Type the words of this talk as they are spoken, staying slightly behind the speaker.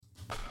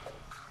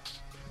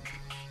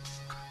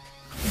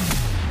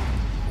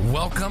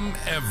Welcome,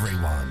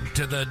 everyone,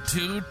 to the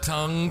Two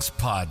Tongues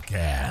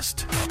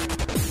Podcast.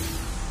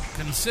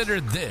 Consider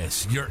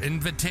this your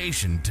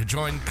invitation to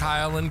join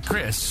Kyle and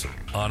Chris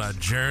on a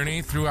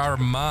journey through our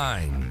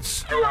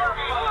minds.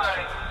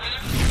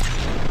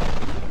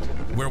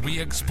 Where we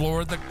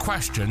explore the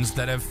questions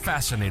that have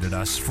fascinated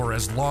us for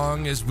as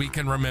long as we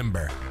can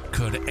remember.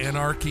 Could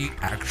anarchy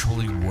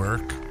actually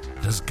work?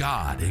 Does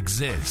God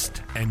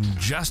exist? And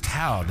just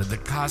how did the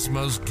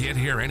cosmos get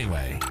here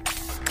anyway?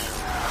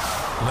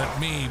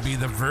 Let me be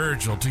the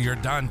Virgil to your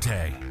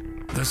Dante,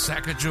 the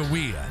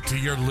Sacagawea to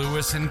your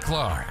Lewis and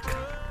Clark.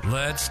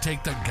 Let's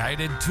take the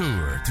guided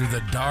tour through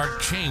the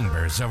dark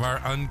chambers of our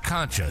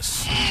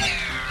unconscious,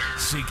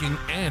 seeking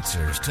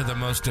answers to the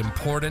most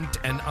important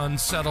and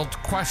unsettled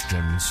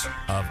questions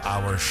of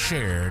our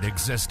shared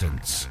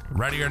existence.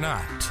 Ready or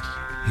not,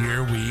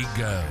 here we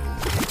go.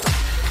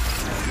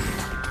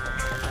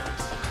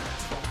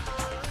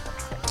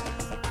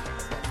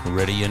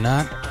 Ready or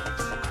not?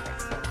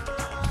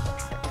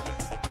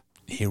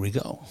 Here we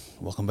go.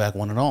 Welcome back,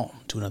 one and all,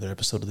 to another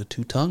episode of the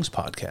Two Tongues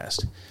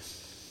Podcast.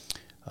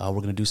 We're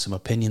going to do some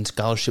opinion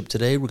scholarship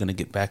today. We're going to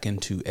get back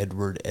into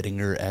Edward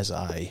Edinger as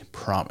I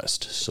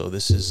promised. So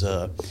this is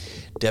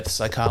depth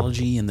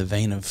psychology in the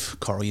vein of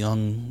Carl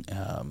Jung.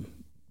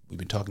 We've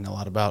been talking a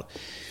lot about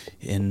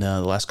in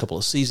the last couple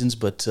of seasons,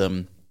 but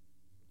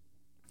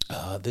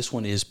this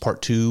one is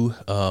part two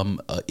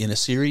in a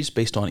series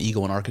based on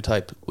Ego and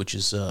Archetype, which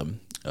is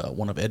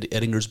one of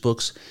Edinger's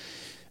books.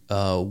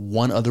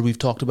 One other we've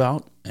talked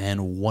about,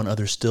 and one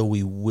other still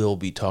we will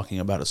be talking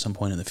about at some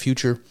point in the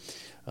future,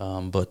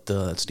 but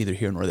that's neither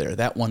here nor there.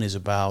 That one is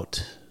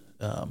about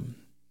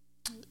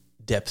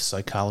depth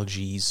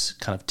psychology's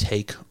kind of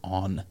take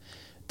on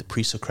the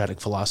pre-Socratic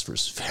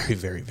philosophers. Very,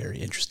 very, very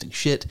interesting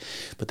shit,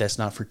 but that's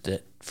not for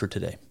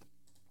today.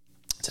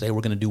 Today we're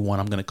going to do one,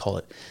 I'm going to call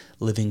it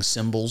Living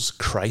Symbols,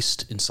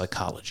 Christ in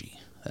Psychology.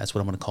 That's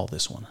what I'm going to call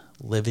this one.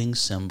 Living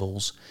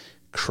Symbols,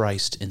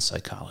 Christ in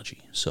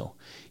Psychology. So,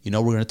 we're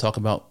going to talk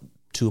about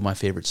two of my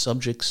favorite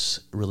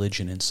subjects,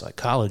 religion and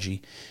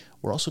psychology.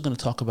 We're also going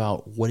to talk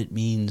about what it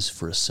means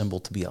for a symbol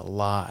to be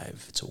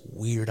alive. It's a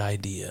weird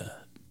idea,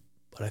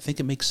 but I think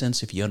it makes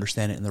sense if you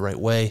understand it in the right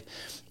way.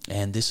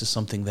 And this is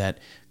something that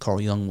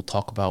Carl Jung will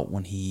talk about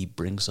when he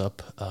brings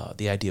up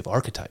the idea of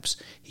archetypes.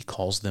 He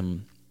calls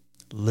them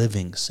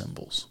living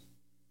symbols.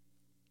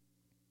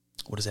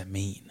 What does that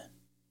mean?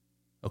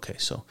 Okay,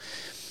 so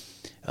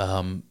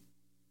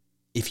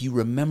if you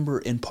remember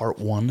in part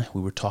one,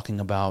 we were talking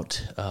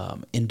about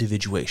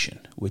individuation,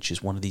 which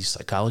is one of these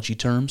psychology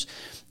terms,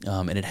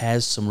 and it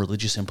has some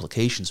religious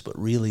implications, but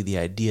really the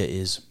idea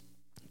is,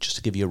 just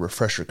to give you a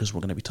refresher, because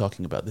we're going to be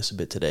talking about this a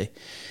bit today,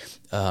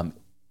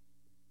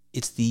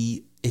 it's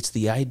the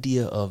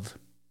idea of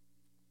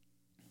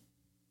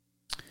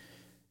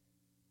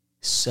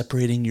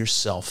separating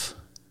yourself.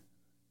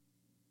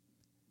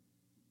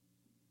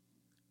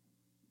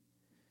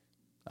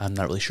 I'm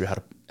not really sure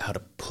how to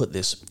put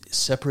this.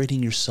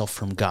 Separating yourself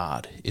from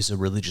God is a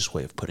religious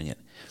way of putting it.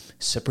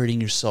 Separating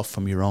yourself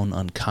from your own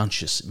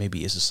unconscious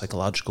maybe is a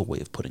psychological way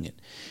of putting it.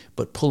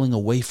 But pulling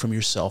away from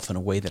yourself in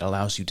a way that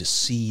allows you to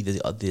see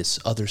this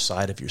other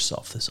side of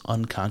yourself, this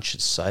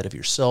unconscious side of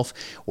yourself,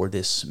 or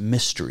this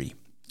mystery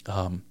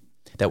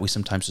that we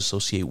sometimes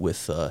associate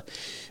with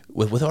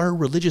our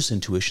religious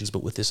intuitions,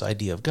 but with this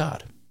idea of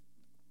God.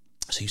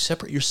 So you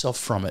separate yourself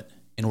from it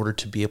in order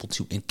to be able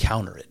to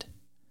encounter it.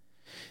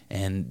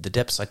 And the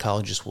depth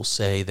psychologists will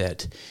say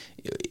that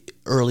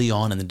early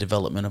on in the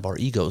development of our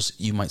egos,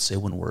 you might say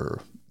when we're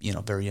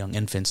very young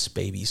infants,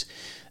 babies,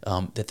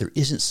 that there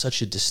isn't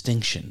such a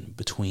distinction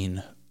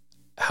between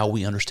how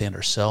we understand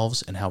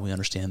ourselves and how we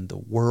understand the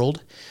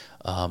world.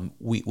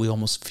 We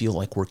almost feel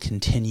like we're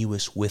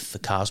continuous with the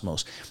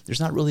cosmos.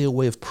 There's not really a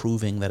way of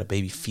proving that a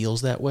baby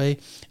feels that way,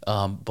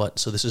 but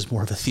so this is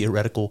more of a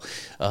theoretical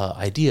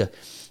idea,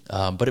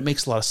 but it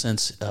makes a lot of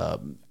sense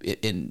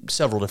in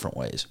several different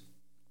ways.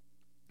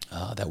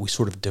 That we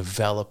sort of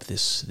develop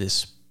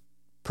this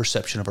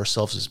perception of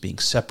ourselves as being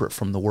separate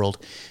from the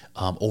world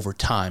over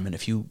time. And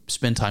if you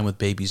spend time with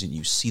babies and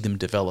you see them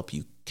develop,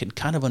 you can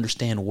kind of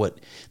understand what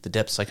the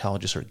depth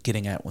psychologists are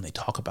getting at when they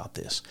talk about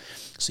this.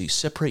 So you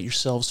separate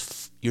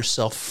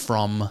yourself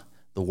from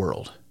the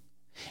world,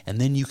 and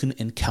then you can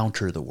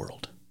encounter the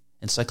world.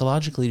 And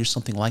psychologically, there's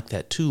something like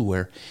that too,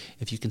 where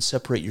if you can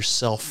separate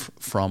yourself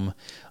from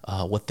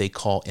what they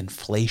call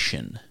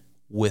inflation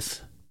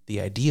with the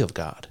idea of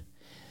God,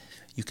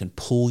 you can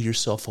pull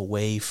yourself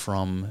away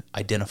from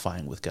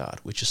identifying with God,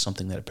 which is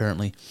something that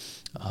apparently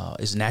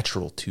is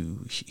natural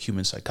to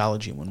human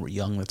psychology. And when we're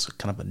young, that's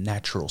kind of a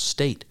natural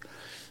state.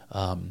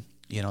 That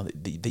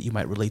you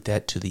might relate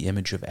that to the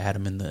image of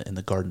Adam in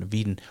the Garden of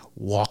Eden,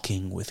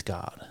 walking with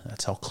God.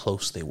 That's how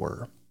close they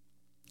were.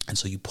 And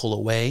so you pull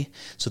away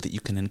so that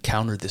you can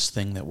encounter this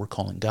thing that we're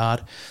calling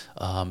God,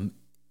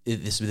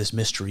 this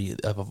mystery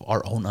of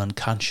our own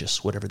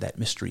unconscious, whatever that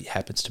mystery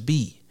happens to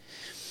be.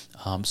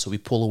 So we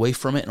pull away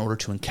from it in order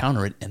to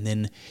encounter it, and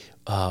then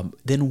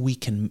we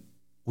can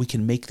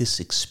make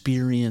this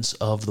experience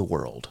of the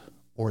world,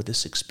 or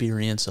this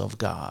experience of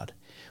God,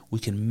 we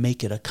can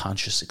make it a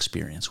conscious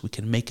experience. We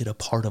can make it a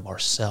part of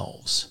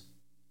ourselves.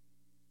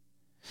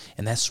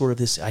 And that's sort of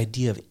this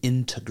idea of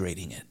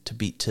integrating it,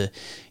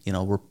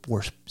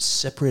 we're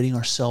separating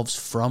ourselves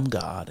from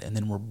God, and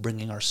then we're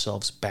bringing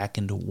ourselves back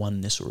into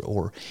oneness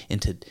or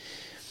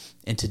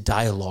into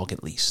dialogue,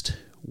 at least,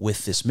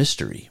 with this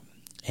mystery.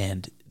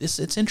 And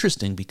it's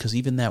interesting because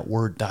even that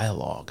word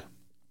dialogue,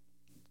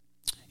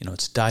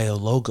 it's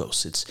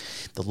dialogos.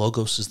 The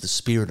logos is the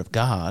Spirit of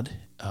God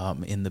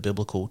in the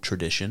biblical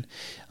tradition.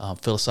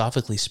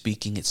 Philosophically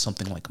speaking, it's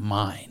something like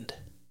mind.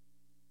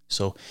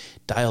 So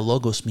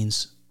dialogos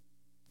means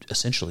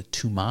essentially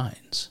two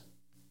minds.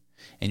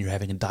 And you're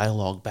having a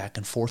dialogue back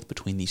and forth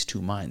between these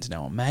two minds.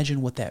 Now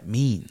imagine what that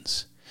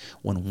means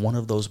when one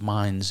of those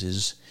minds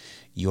is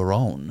your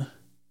own,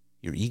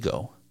 your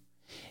ego,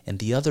 and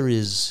the other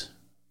is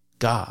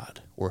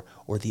God, or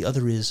the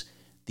other is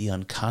the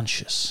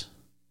unconscious.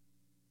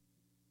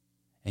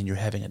 And you're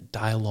having a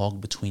dialogue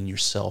between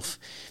yourself,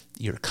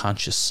 your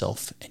conscious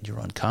self, and your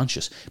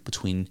unconscious,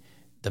 between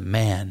the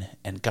man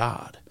and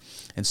God.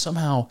 And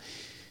somehow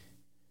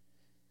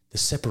the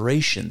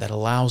separation that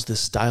allows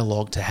this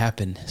dialogue to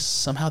happen,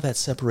 somehow that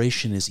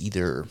separation is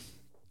either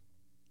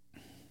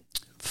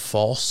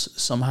false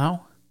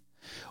somehow,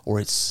 or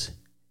it's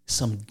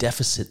some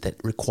deficit that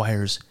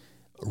requires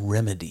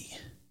remedy.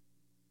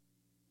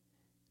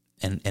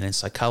 And in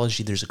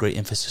psychology, there's a great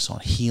emphasis on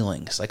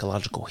healing,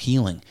 psychological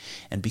healing,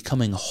 and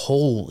becoming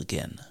whole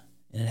again.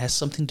 And it has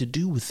something to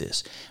do with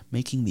this,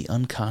 making the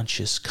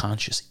unconscious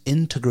conscious,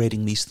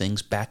 integrating these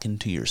things back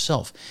into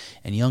yourself.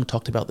 And Jung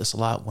talked about this a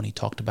lot when he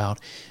talked about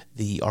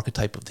the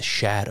archetype of the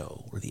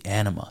shadow or the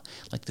anima,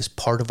 like this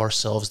part of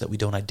ourselves that we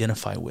don't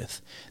identify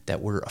with,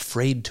 that we're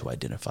afraid to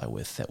identify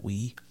with, that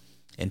we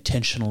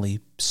intentionally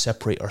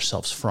separate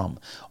ourselves from,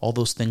 all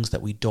those things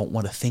that we don't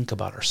want to think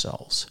about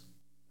ourselves,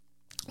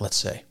 let's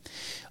say.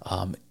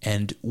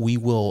 And we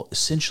will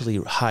essentially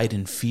hide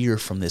in fear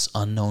from this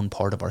unknown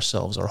part of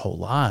ourselves our whole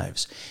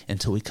lives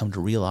until we come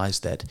to realize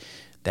that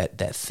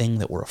thing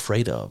that we're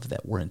afraid of,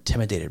 that we're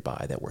intimidated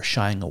by, that we're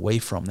shying away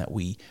from, that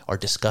we are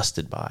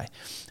disgusted by,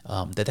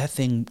 that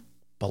thing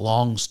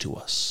belongs to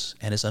us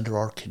and is under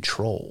our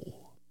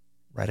control,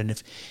 right? And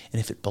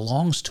if it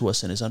belongs to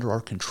us and is under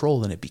our control,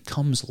 then it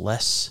becomes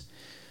less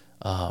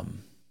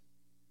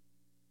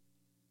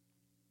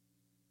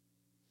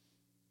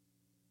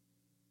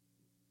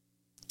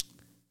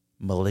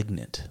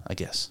malignant, I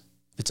guess.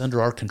 If it's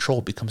under our control,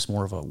 it becomes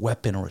more of a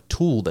weapon or a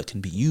tool that can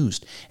be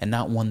used, and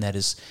not one that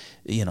is,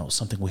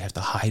 something we have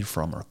to hide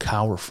from or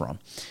cower from.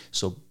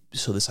 So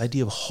this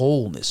idea of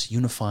wholeness,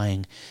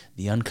 unifying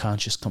the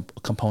unconscious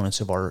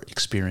components of our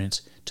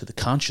experience to the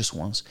conscious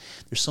ones,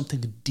 there's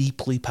something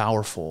deeply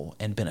powerful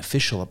and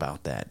beneficial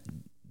about that.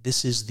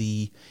 This is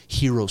the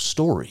hero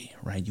story,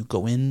 right?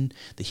 The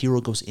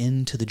hero goes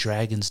into the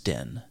dragon's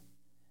den,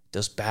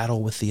 does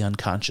battle with the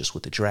unconscious,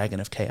 with the dragon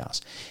of chaos,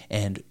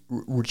 and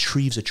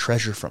retrieves a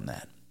treasure from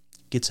that,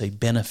 gets a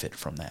benefit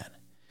from that.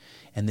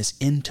 And this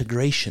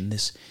integration,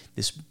 this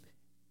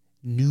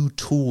new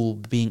tool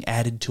being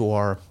added to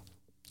our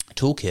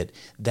toolkit,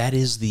 that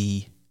is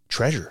the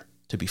treasure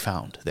to be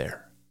found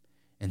there.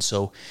 And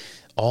so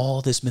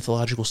all this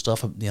mythological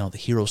stuff, the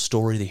hero's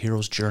story, the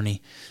hero's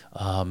journey,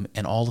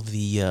 and all of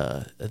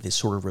the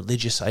sort of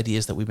religious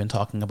ideas that we've been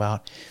talking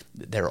about,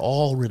 they're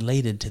all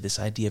related to this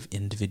idea of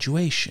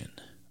individuation,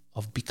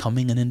 of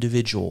becoming an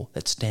individual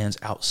that stands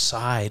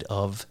outside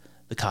of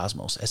the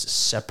cosmos as a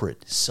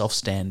separate,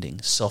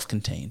 self-standing,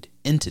 self-contained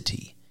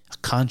entity, a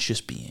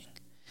conscious being,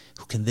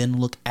 who can then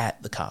look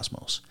at the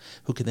cosmos,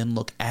 who can then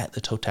look at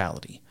the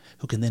totality,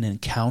 who can then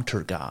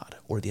encounter God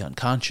or the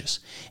unconscious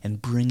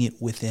and bring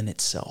it within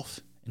itself,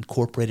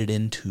 incorporate it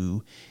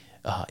into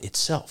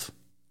itself.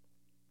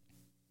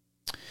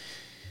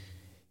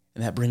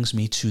 And that brings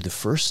me to the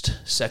first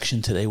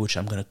section today, which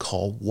I'm going to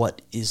call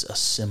What is a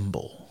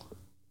Symbol?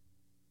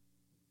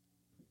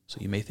 So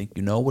you may think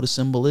you know what a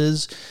symbol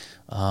is.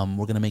 We're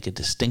going to make a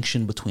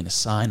distinction between a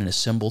sign and a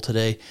symbol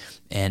today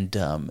and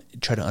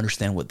try to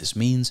understand what this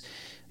means.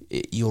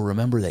 You'll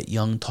remember that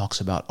Jung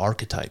talks about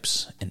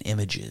archetypes and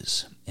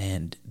images,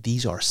 and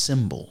these are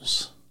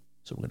symbols.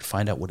 So we're going to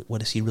find out what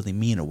does he really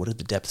mean, or what do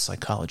the depth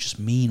psychologists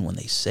mean when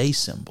they say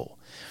symbol.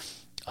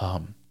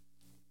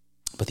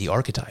 But the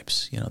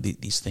archetypes,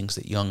 these things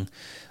that Jung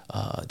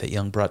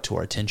brought to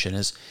our attention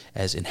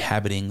as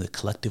inhabiting the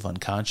collective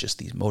unconscious,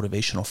 these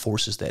motivational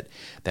forces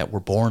that we're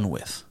born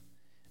with,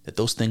 that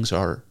those things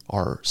are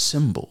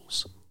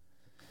symbols.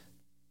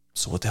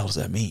 So what the hell does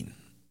that mean?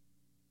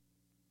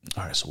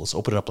 All right, so let's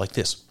open it up like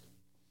this.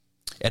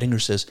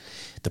 Edinger says,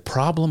 the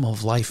problem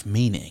of life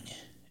meaning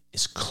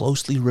is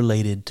closely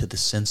related to the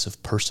sense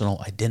of personal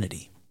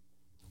identity.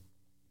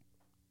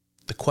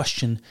 The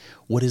question,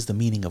 what is the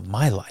meaning of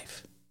my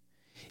life,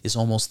 is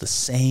almost the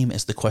same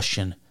as the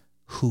question,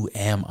 who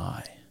am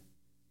I?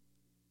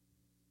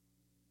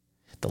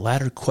 The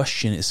latter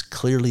question is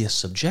clearly a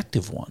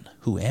subjective one,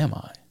 who am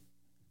I?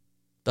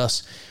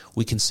 Thus,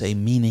 we can say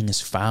meaning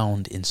is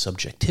found in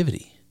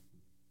subjectivity.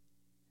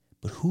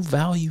 But who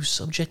values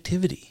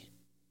subjectivity?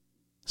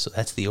 So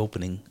that's the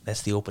opening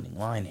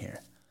line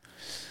here.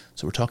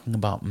 So we're talking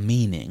about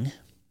meaning,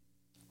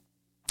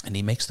 and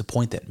he makes the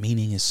point that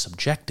meaning is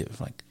subjective.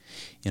 Like,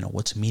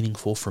 what's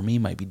meaningful for me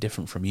might be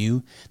different from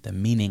you. The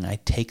meaning I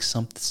take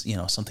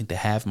something to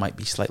have might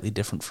be slightly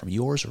different from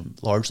yours, or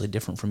largely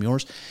different from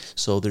yours.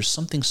 So there's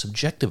something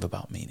subjective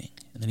about meaning.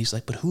 And then he's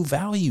like, but who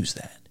values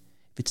that?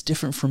 If it's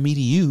different from me to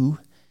you,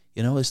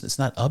 it's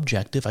not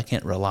objective. I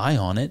can't rely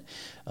on it.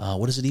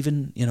 What does it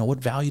even, what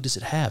value does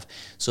it have?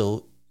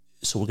 So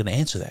we're going to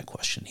answer that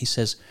question. He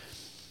says,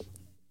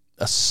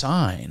 a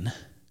sign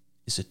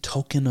is a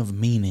token of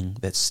meaning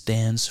that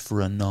stands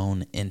for a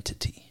known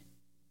entity.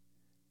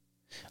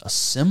 A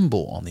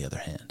symbol, on the other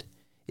hand,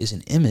 is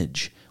an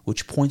image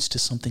which points to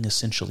something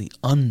essentially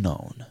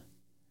unknown,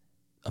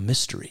 a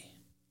mystery.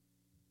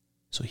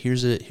 So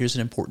here's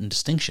an important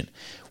distinction.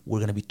 We're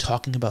going to be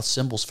talking about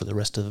symbols for the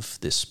rest of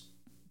this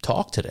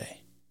talk today.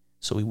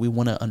 So we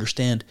want to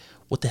understand,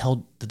 what the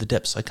hell did the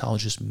depth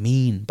psychologist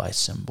mean by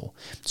symbol?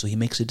 So he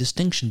makes a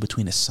distinction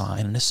between a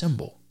sign and a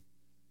symbol.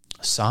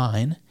 A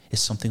sign is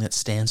something that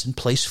stands in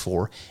place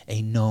for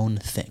a known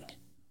thing.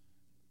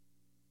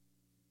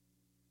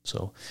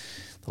 So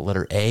the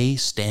letter A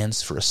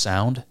stands for a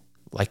sound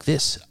like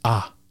this.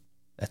 Ah,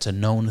 that's a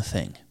known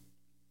thing.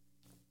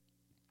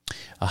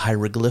 A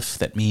hieroglyph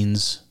that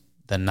means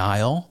the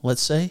Nile,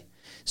 let's say,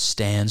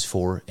 stands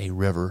for a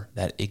river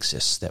that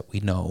exists, that we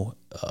know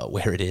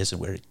where it is and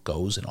where it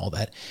goes and all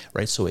that,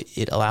 right? So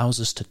it allows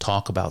us to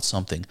talk about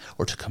something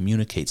or to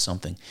communicate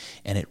something,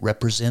 and it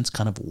represents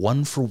kind of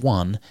one for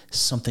one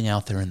something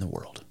out there in the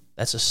world.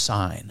 That's a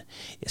sign.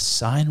 A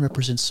sign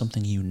represents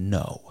something you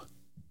know.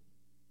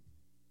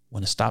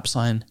 When a stop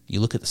sign, you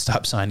look at the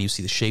stop sign, you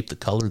see the shape, the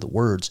color, the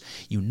words,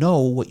 you know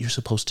what you're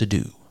supposed to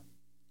do.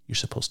 You're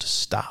supposed to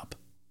stop.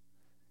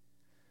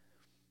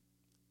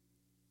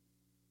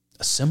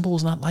 A symbol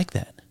is not like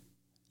that.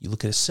 You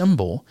look at a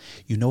symbol,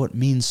 you know it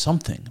means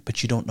something,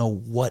 but you don't know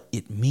what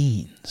it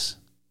means.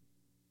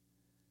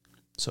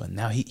 So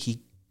now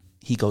he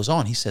goes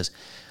on. He says,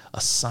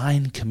 a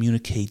sign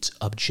communicates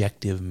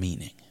objective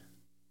meaning.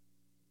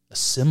 A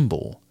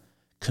symbol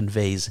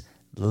conveys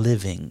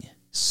living,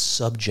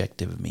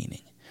 subjective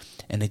meaning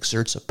and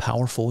exerts a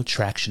powerful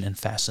attraction and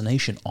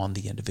fascination on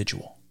the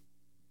individual.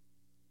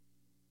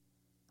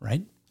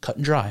 Right? Cut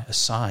and dry. A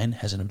sign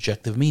has an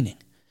objective meaning.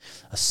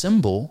 A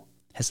symbol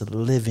has a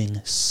living,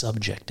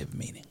 subjective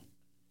meaning.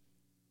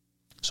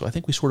 So I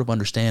think we sort of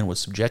understand what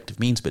subjective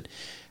means, but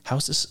how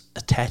is this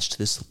attached to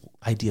this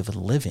idea of a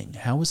living?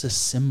 How is a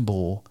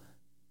symbol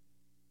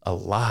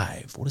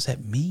alive? What does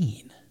that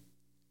mean?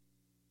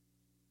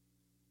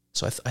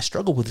 So I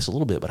struggle with this a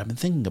little bit, but I've been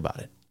thinking about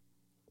it.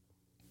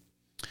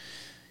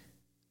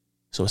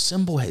 So a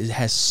symbol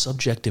has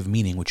subjective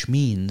meaning, which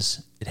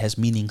means it has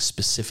meaning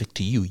specific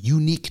to you,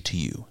 unique to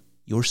you,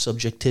 your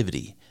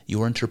subjectivity,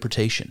 your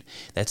interpretation.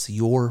 That's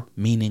your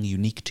meaning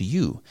unique to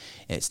you.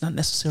 And it's not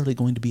necessarily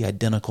going to be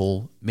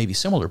identical, maybe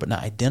similar, but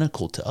not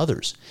identical to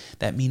others.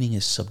 That meaning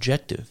is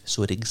subjective,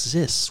 so it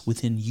exists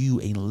within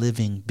you, a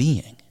living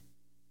being.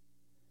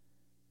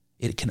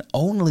 It can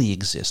only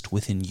exist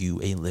within you,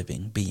 a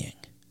living being,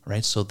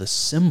 right? So the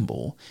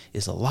symbol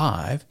is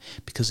alive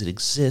because it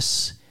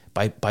exists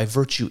by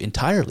virtue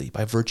entirely,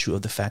 by virtue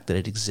of the fact that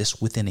it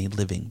exists within a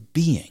living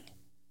being.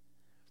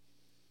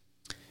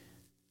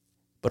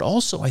 But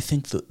also, I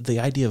think the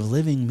idea of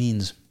living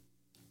means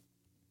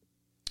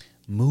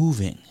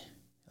moving,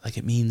 like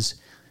it means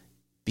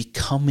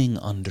becoming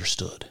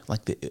understood,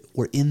 like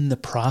we're in the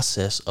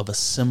process of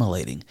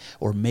assimilating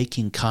or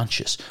making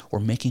conscious or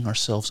making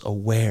ourselves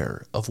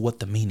aware of what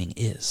the meaning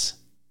is.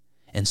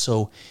 And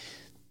so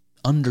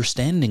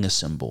understanding a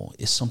symbol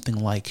is something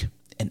like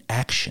an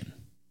action.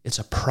 It's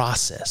a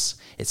process.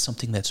 It's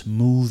something that's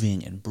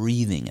moving and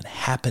breathing and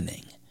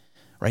happening,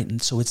 right?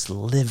 And so it's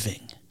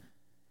living.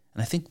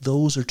 And I think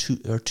those are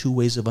two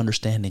ways of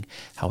understanding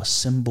how a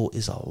symbol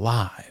is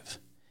alive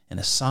and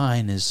a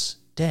sign is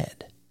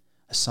dead.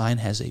 A sign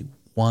has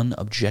one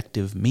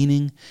objective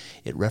meaning.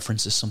 It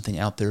references something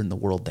out there in the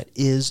world that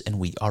is and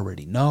we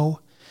already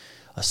know.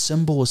 A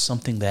symbol is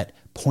something that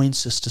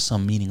points us to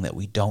some meaning that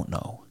we don't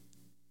know.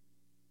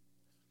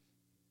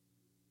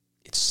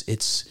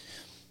 It's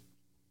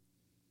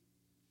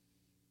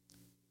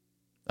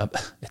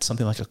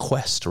something like a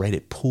quest, right?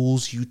 It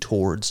pulls you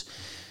towards,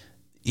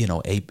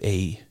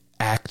 a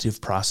active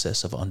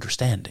process of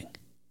understanding,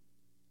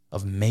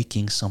 of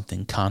making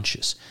something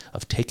conscious,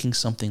 of taking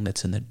something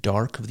that's in the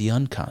dark of the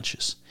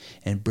unconscious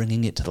and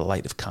bringing it to the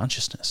light of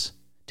consciousness,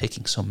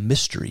 taking some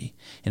mystery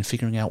and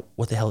figuring out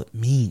what the hell it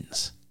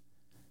means.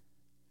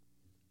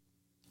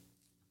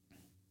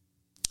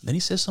 Then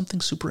he says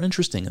something super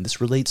interesting, and this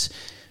relates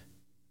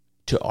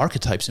to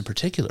archetypes in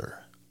particular.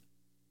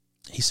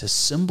 He says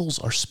symbols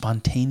are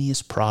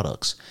spontaneous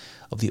products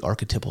of the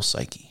archetypal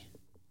psyche.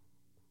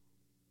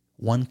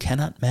 One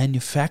cannot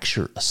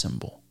manufacture a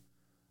symbol.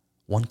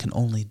 One can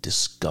only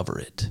discover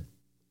it.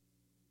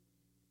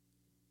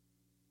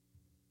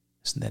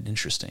 Isn't that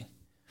interesting?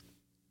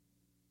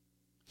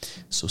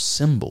 So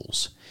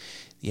symbols,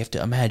 you have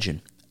to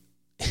imagine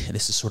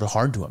this is sort of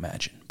hard to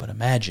imagine, but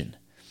imagine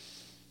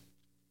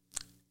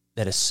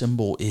that a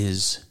symbol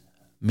is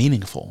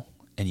meaningful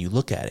and you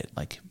look at it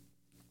like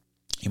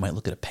you might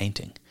look at a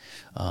painting.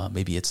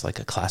 Maybe it's like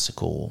a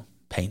classical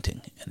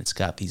painting and it's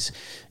got these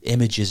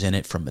images in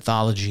it from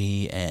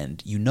mythology,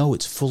 and you know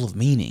it's full of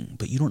meaning,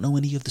 but you don't know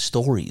any of the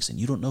stories and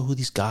you don't know who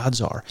these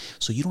gods are,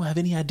 so you don't have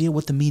any idea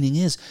what the meaning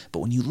is. But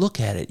when you look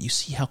at it, you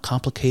see how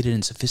complicated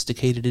and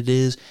sophisticated it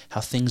is,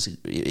 how things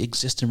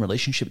exist in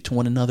relationship to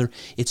one another.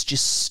 It's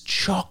just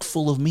chock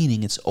full of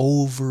meaning. It's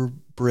over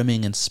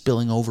brimming and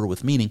spilling over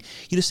with meaning.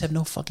 You just have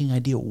no fucking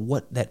idea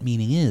what that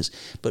meaning is.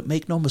 But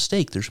make no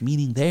mistake, there's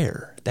meaning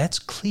there. That's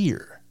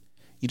clear.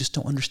 You just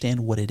don't understand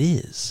what it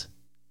is.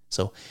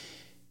 So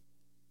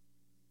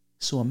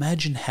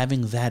imagine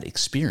having that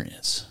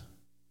experience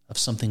of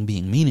something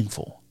being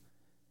meaningful,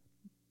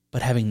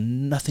 but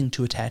having nothing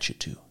to attach it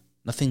to.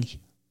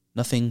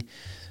 Nothing,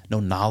 no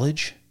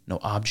knowledge, no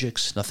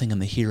objects, nothing in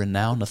the here and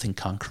now, nothing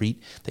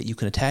concrete that you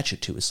can attach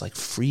it to. It's like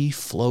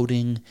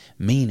free-floating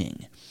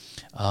meaning.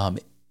 And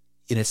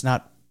it's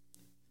not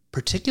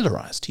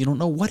particularized. You don't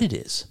know what it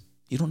is.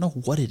 You don't know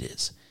what it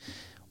is.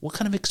 What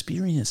kind of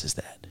experience is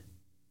that?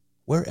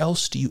 Where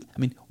else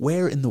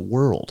where in the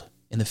world,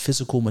 in the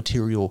physical,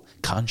 material,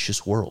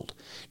 conscious world,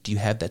 do you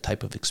have that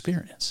type of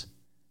experience?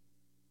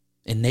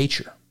 In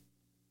nature.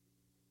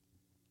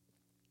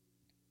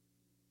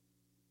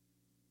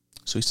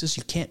 So he says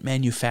you can't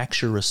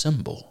manufacture a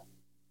symbol.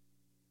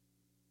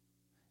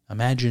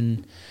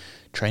 Imagine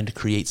trying to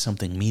create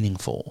something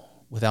meaningful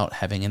without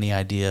having any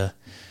idea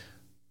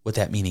what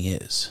that meaning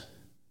is.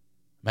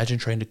 Imagine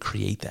trying to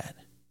create that.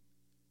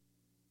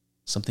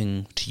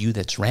 Something to you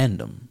that's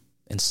random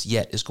and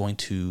yet is going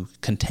to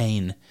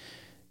contain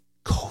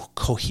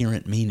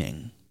coherent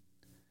meaning.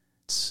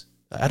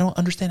 I don't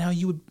understand how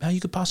you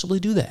could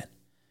possibly do that.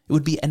 It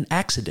would be an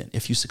accident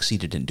if you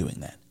succeeded in doing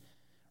that.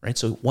 Right?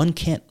 So one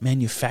can't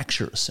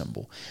manufacture a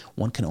symbol.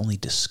 One can only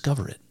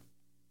discover it.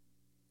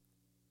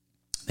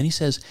 Then he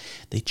says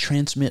they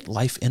transmit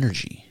life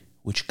energy,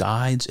 which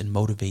guides and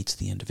motivates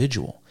the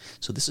individual.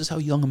 So this is how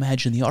Jung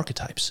imagined the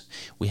archetypes.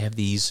 We have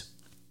these,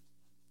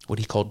 what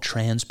he called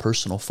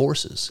transpersonal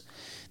forces,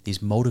 these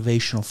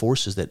motivational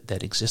forces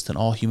that exist in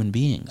all human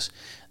beings.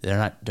 They're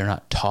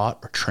not taught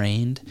or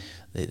trained.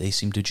 They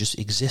seem to just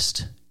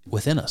exist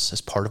within us as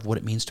part of what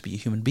it means to be a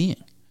human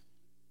being.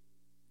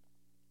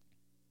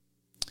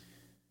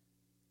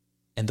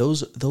 And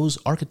those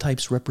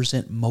archetypes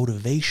represent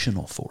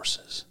motivational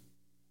forces.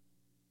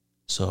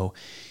 So,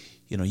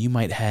 you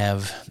might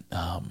have,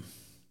 trying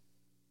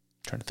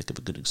to think of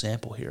a good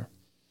example here,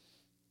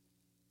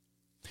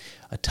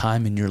 a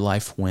time in your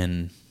life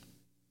when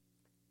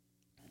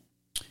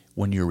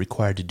you're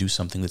required to do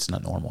something that's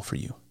not normal for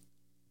you.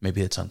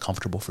 Maybe it's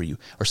uncomfortable for you,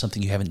 or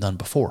something you haven't done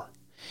before.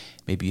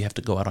 Maybe you have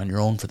to go out on your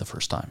own for the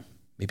first time.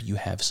 Maybe you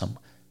have some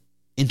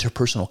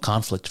interpersonal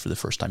conflict for the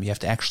first time. You have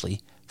to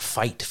actually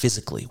fight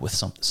physically with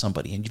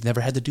somebody, and you've never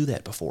had to do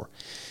that before.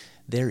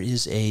 There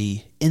is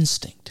a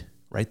instinct,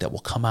 right, that will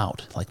come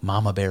out, like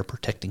mama bear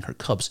protecting her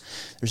cubs.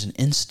 There's an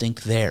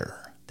instinct there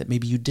that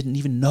maybe you didn't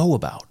even know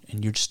about,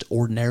 and you're just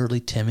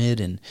ordinarily timid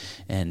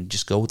and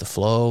just go with the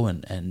flow,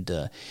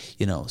 and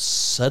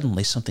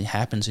suddenly something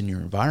happens in your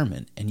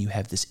environment, and you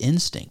have this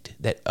instinct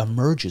that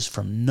emerges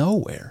from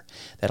nowhere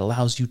that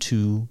allows you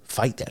to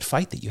fight that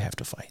fight that you have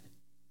to fight,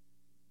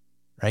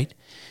 right?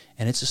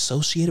 And it's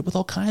associated with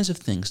all kinds of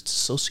things. It's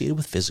associated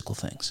with physical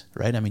things,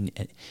 right? I mean,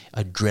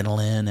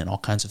 adrenaline and all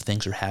kinds of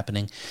things are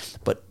happening,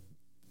 but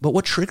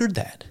what triggered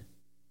that?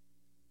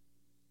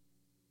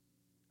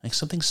 Like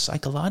something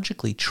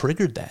psychologically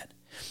triggered that.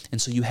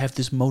 And so you have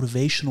this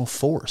motivational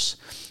force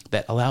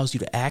that allows you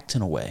to act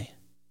in a way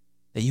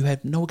that you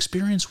had no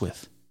experience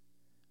with.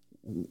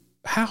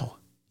 How?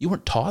 You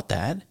weren't taught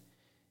that.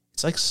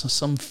 It's like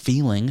some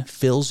feeling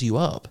fills you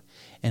up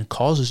and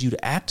causes you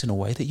to act in a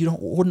way that you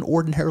wouldn't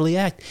ordinarily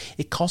act.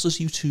 It causes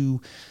you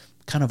to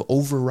kind of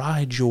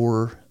override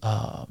your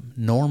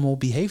normal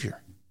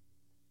behavior.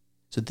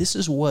 So this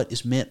is what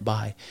is meant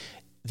by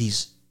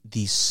these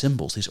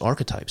symbols, these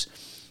archetypes,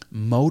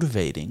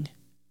 motivating,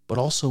 but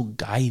also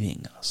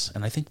guiding us.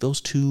 And I think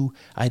those two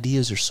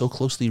ideas are so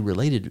closely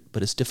related,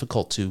 but it's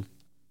difficult to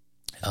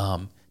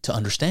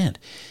understand.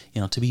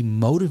 To be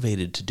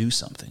motivated to do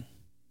something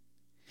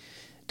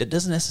that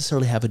doesn't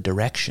necessarily have a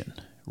direction,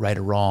 right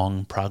or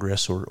wrong,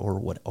 progress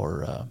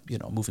or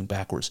moving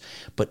backwards,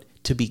 but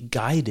to be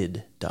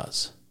guided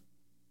does.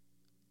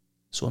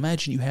 So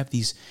imagine you have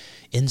these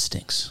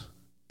instincts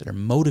that are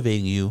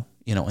motivating you,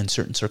 in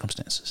certain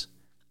circumstances.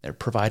 They're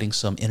providing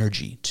some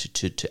energy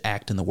to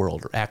act in the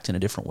world or act in a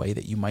different way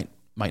that you might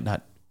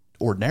not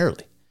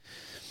ordinarily.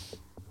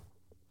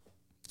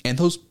 And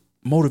those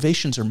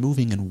motivations are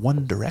moving in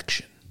one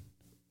direction.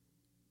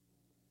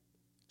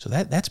 So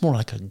that's more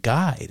like a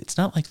guide. It's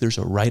not like there's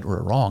a right or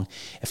a wrong.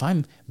 If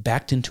I'm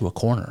backed into a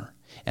corner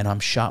and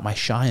my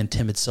shy and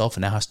timid self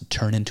now has to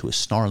turn into a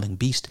snarling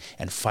beast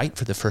and fight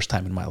for the first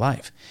time in my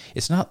life,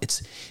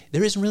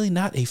 there is really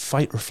not a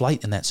fight or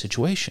flight in that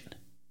situation.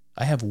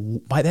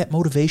 That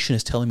motivation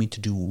is telling me to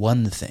do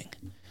one thing,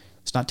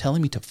 It's not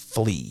telling me to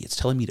flee. It's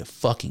telling me to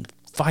fucking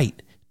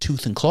fight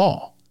tooth and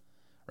claw,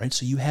 right?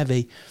 So you have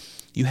a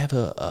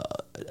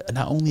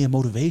not only a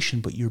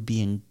motivation, but you're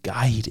being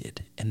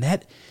guided, and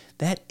that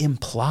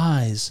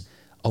implies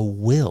a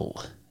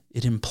will.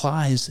 It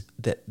implies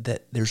that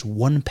there's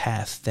one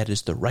path that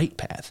is the right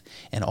path,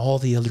 and all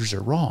the others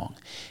are wrong.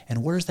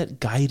 And where's that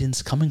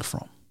guidance coming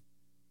from?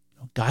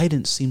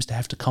 Guidance seems to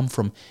have to come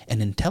from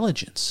an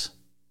intelligence.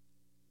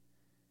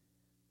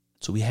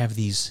 So we have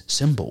these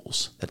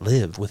symbols that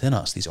live within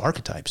us, these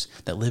archetypes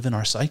that live in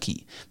our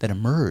psyche, that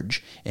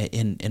emerge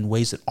in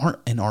ways that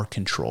aren't in our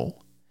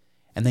control.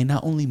 And they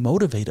not only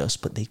motivate us,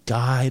 but they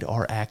guide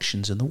our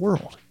actions in the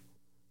world.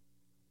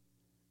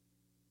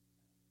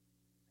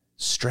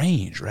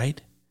 Strange, right?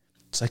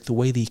 It's like the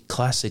way the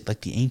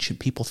ancient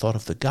people thought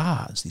of the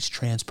gods, these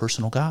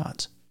transpersonal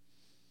gods.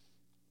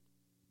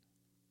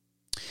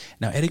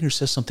 Now, Edinger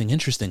says something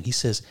interesting. He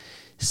says,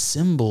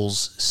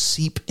 symbols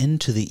seep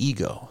into the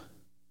ego,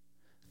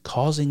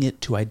 causing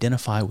it to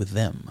identify with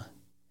them,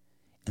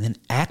 and then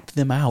act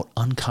them out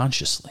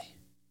unconsciously.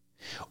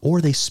 Or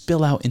they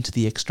spill out into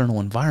the external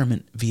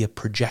environment via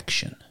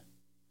projection.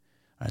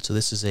 All right, so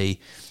this is a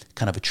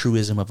kind of a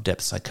truism of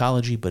depth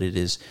psychology, but it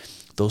is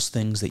those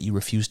things that you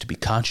refuse to be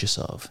conscious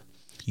of,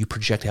 you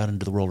project out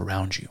into the world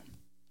around you.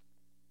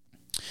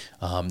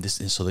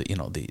 This is so that,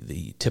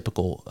 the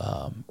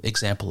typical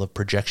example of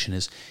projection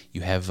is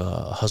you have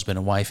a husband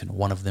and wife, and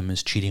one of them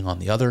is cheating on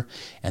the other,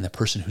 and the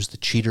person who's the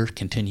cheater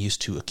continues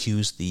to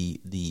accuse the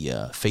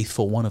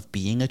faithful one of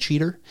being a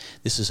cheater.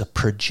 This is a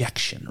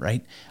projection,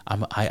 right?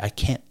 I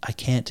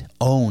can't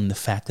own the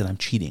fact that I'm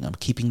cheating. I'm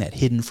keeping that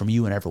hidden from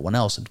you and everyone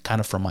else, and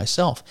kind of from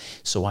myself.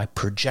 So I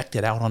project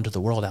it out onto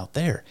the world out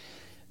there.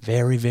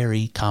 Very,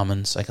 very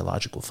common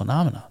psychological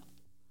phenomena.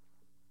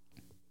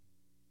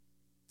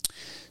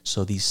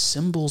 So these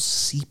symbols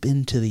seep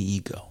into the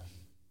ego,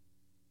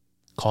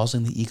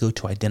 causing the ego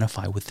to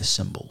identify with the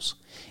symbols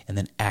and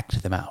then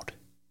act them out,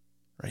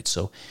 right?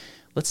 So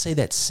let's say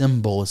that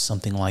symbol is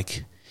something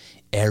like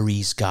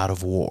Ares, god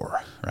of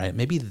war, right?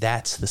 Maybe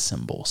that's the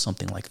symbol,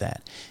 something like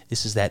that.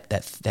 This is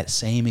that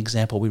same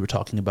example we were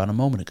talking about a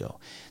moment ago,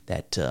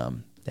 that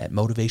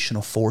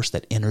motivational force,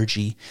 that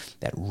energy,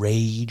 that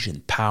rage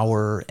and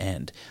power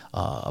and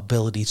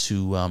ability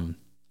to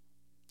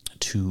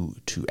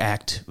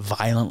act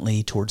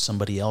violently towards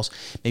somebody else.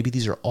 Maybe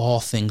these are all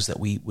things that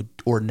we would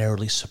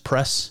ordinarily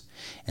suppress,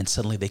 and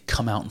suddenly they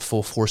come out in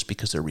full force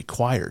because they're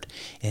required.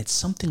 And it's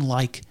something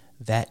like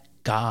that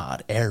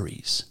god,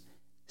 Ares,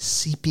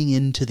 seeping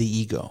into the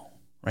ego,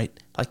 right?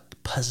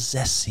 Like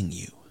possessing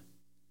you.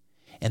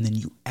 And then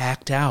you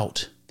act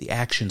out the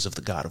actions of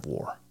the god of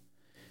war,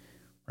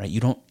 right? You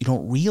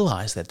don't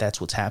realize that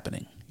that's what's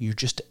happening. You're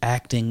just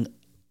acting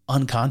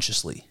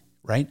unconsciously,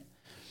 right?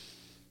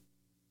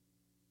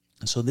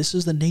 And so this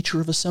is the nature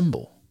of a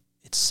symbol.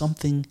 It's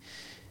something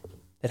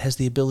that has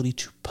the ability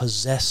to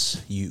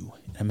possess you,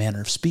 in a manner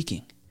of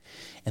speaking.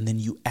 And then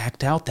you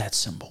act out that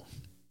symbol.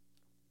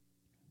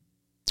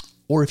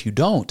 Or if you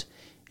don't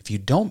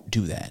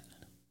do that,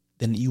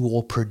 then you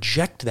will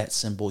project that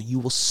symbol. You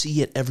will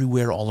see it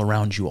everywhere, all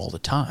around you, all the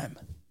time.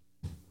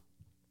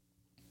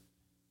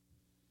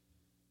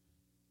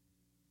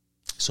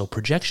 So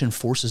projection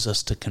forces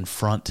us to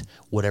confront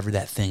whatever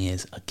that thing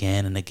is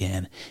again and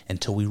again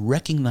until we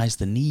recognize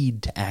the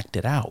need to act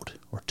it out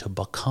or to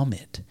become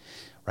it,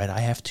 right? I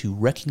have to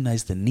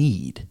recognize the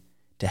need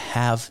to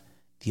have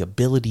the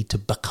ability to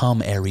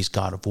become Ares,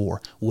 god of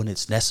war, when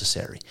it's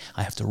necessary.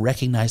 I have to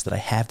recognize that I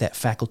have that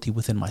faculty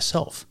within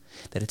myself,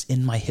 that it's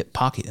in my hip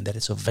pocket, and that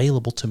it's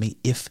available to me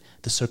if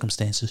the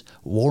circumstances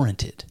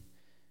warrant it.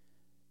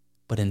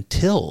 But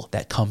until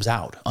that comes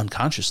out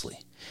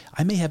unconsciously,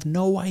 I may have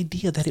no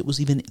idea that it was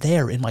even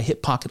there in my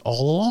hip pocket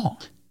all along.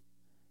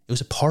 It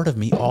was a part of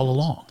me all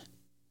along.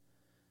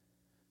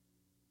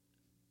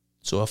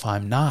 So if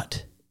I'm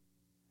not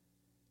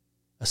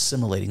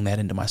assimilating that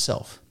into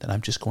myself, then I'm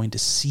just going to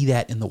see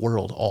that in the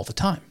world all the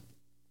time.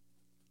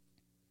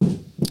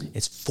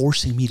 It's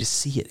forcing me to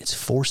see it. It's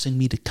forcing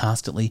me to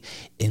constantly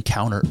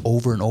encounter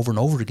over and over and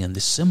over again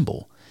this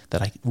symbol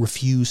that I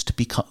refuse to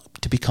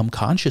become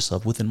conscious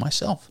of within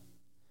myself.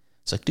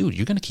 It's like, dude,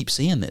 you're going to keep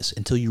seeing this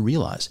until you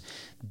realize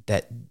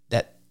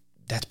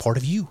that's part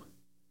of you.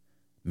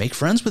 Make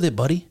friends with it,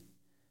 buddy.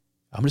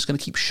 I'm just going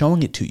to keep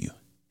showing it to you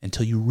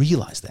until you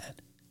realize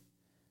that.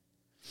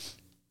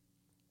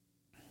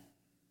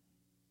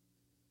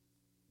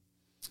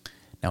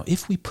 Now,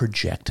 if we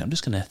project, I'm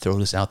just going to throw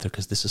this out there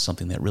because this is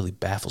something that really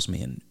baffles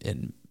me,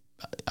 and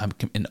I'm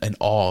in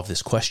awe of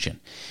this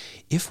question.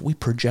 If we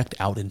project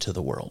out into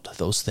the world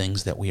those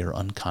things that we are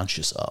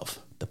unconscious of,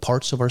 the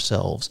parts of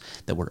ourselves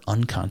that we're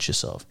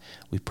unconscious of,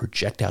 we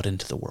project out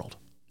into the world.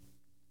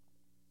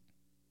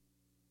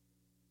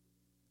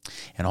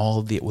 And all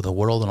of the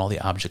world and all the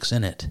objects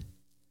in it,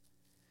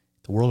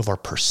 the world of our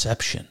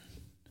perception,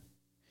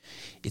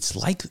 it's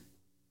like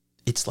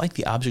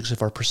the objects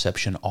of our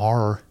perception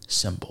are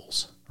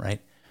symbols,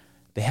 right?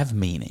 They have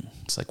meaning.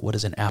 It's like, what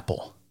is an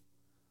apple?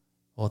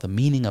 Well, the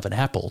meaning of an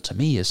apple to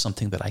me is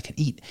something that I can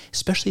eat,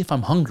 especially if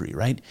I'm hungry,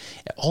 right?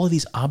 All of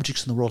these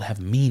objects in the world have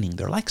meaning.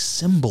 They're like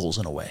symbols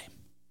in a way.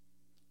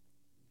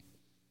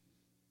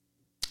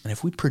 And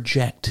if we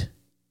project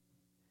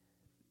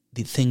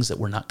the things that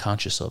we're not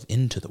conscious of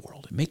into the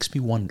world, it makes me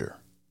wonder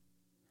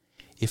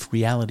if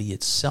reality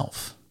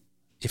itself,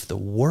 if the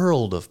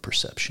world of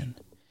perception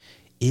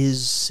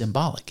is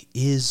symbolic,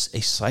 is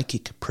a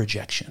psychic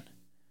projection.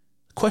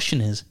 The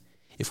question is,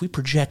 if we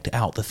project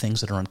out the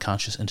things that are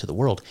unconscious into the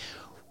world,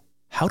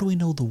 how do we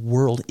know the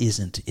world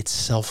isn't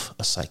itself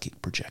a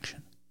psychic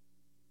projection?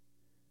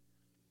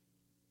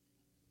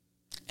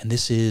 And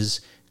this is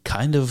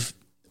kind of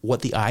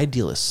what the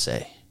idealists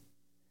say,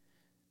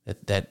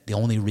 that the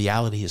only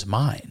reality is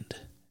mind.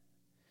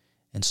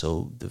 And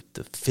so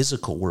the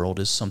physical world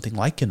is something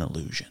like an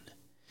illusion.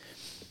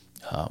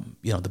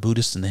 The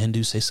Buddhists and the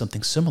Hindus say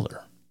something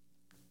similar.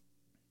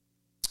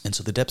 And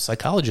so the depth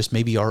psychologists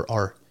maybe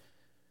are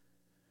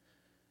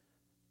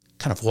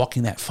kind of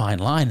walking that fine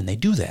line, and they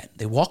do that.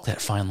 They walk that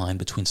fine line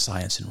between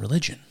science and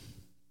religion.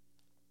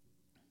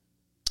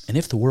 And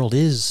if the world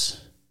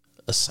is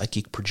a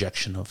psychic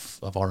projection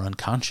of our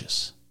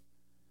unconscious,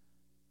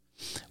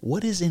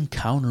 what is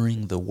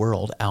encountering the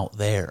world out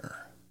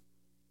there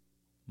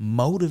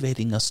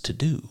motivating us to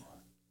do?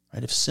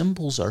 Right? If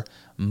symbols are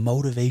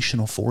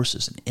motivational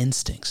forces and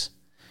instincts,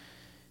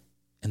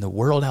 and the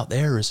world out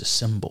there is a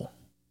symbol,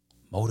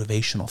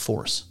 motivational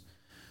force,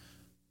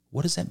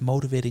 what is that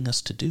motivating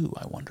us to do,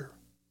 I wonder?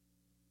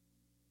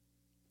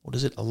 What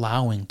is it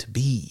allowing to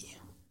be?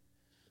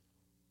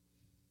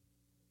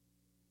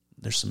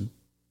 There's some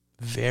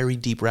very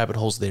deep rabbit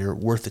holes there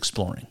worth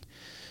exploring,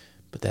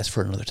 but that's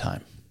for another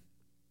time.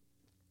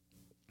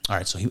 All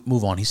right, so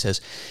move on. He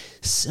says,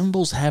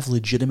 symbols have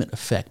legitimate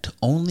effect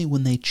only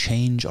when they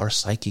change our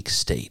psychic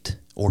state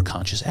or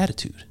conscious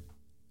attitude.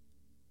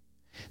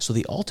 So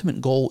the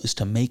ultimate goal is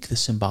to make the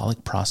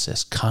symbolic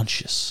process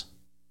conscious.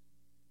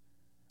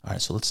 All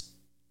right, so let's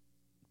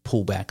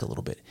pull back a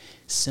little bit.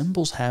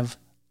 Symbols have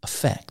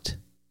effect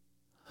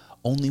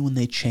only when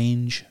they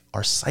change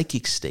our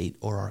psychic state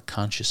or our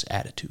conscious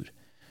attitude.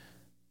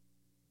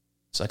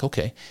 It's like,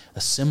 okay, a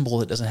symbol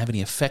that doesn't have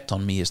any effect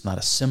on me is not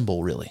a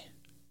symbol, really.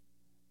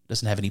 It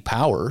doesn't have any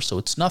power, so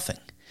it's nothing.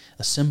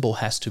 A symbol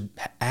has to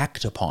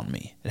act upon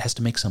me. It has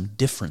to make some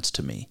difference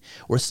to me,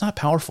 or it's not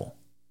powerful.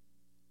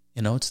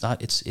 It's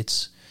not.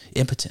 It's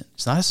impotent.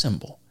 It's not a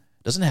symbol.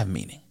 It doesn't have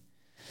meaning.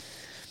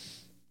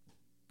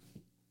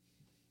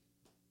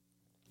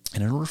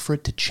 And in order for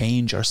it to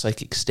change our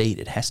psychic state,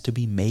 it has to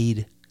be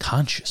made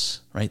conscious,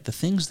 right? The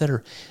things that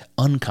are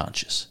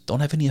unconscious don't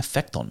have any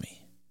effect on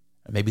me.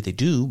 Or maybe they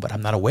do, but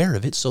I'm not aware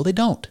of it, so they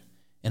don't,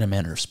 in a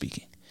manner of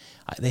speaking.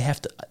 They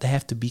have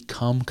to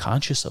become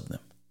conscious of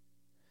them.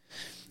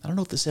 I don't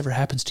know if this ever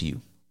happens to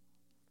you,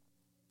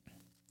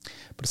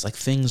 but it's like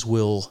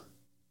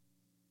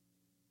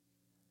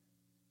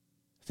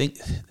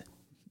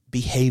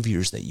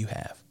behaviors that you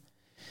have.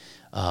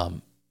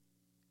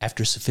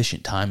 After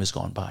sufficient time has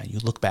gone by, you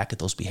look back at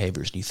those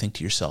behaviors and you think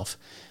to yourself,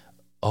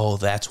 oh,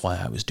 that's why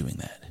I was doing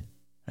that.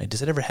 Right?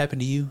 Does that ever happen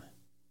to you?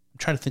 I'm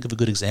trying to think of a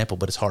good example,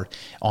 but it's hard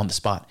on the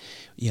spot.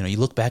 You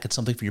look back at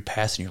something from your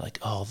past and you're like,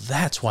 oh,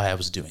 that's why I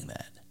was doing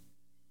that.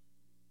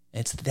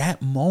 It's that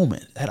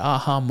moment, that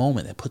aha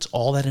moment, that puts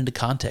all that into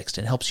context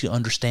and helps you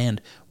understand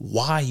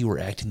why you were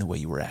acting the way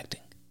you were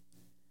acting.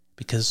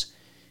 Because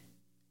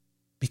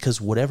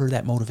whatever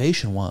that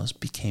motivation was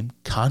became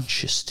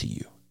conscious to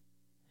you.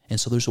 And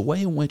so there's a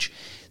way in which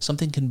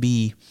something can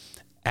be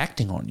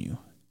acting on you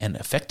and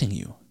affecting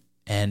you,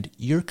 and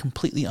you're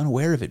completely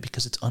unaware of it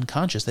because it's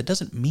unconscious. That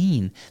doesn't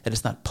mean that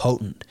it's not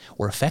potent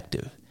or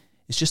effective.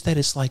 It's just that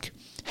it's like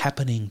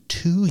happening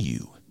to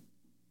you.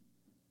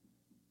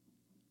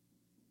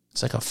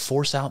 It's like a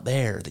force out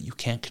there that you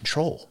can't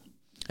control.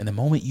 And the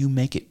moment you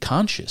make it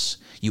conscious,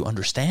 you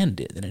understand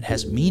it, and it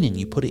has meaning,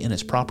 you put it in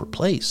its proper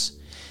place,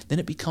 then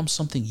it becomes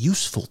something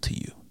useful to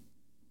you.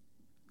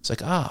 It's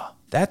like,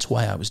 that's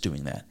why I was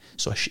doing that.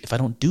 So if I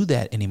don't do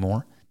that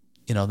anymore,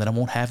 then I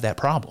won't have that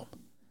problem,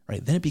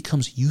 right? Then it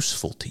becomes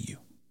useful to you.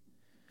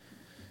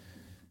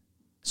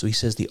 So he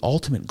says the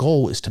ultimate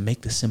goal is to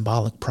make the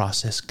symbolic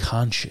process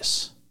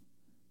conscious,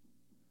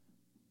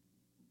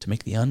 to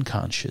make the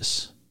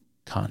unconscious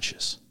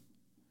conscious.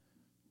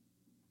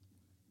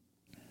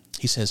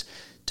 He says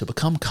to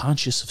become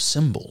conscious of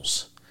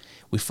symbols,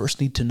 we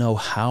first need to know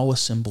how a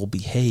symbol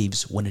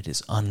behaves when it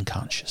is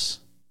unconscious.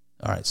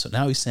 All right, so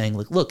now he's saying,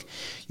 look,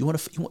 you want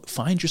to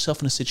find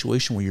yourself in a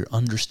situation where you're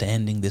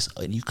understanding this,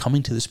 and you're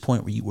coming to this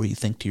point where you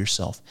think to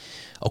yourself,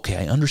 okay,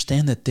 I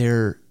understand that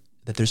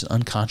there's an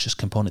unconscious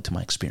component to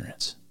my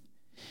experience,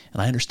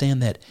 and I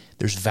understand that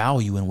there's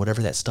value in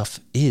whatever that stuff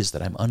is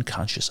that I'm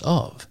unconscious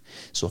of.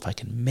 So if I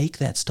can make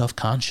that stuff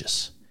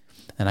conscious,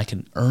 then I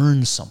can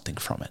earn something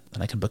from it,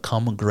 and I can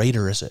become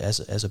greater as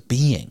a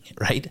being,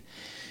 right?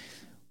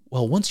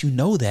 Well, once you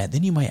know that,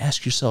 then you might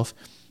ask yourself,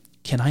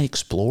 can I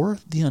explore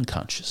the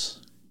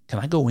unconscious? Can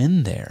I go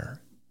in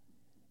there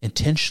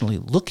intentionally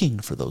looking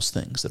for those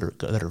things that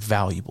are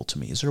valuable to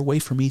me? Is there a way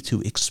for me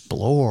to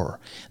explore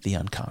the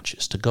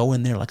unconscious, to go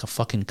in there like a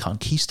fucking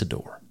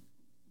conquistador?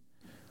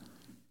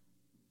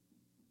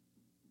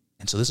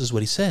 And so this is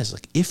what he says,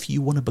 like, if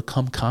you want to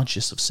become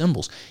conscious of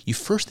symbols, you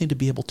first need to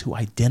be able to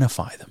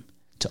identify them,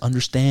 to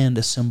understand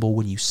a symbol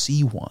when you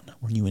see one,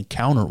 when you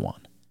encounter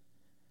one.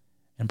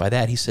 And by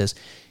that, he says,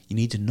 you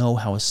need to know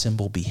how a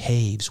symbol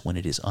behaves when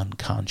it is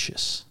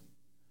unconscious.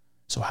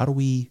 So how do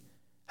we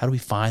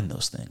find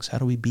those things? How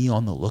do we be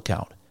on the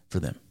lookout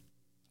for them?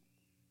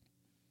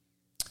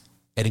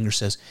 Edinger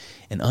says,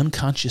 an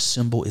unconscious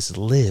symbol is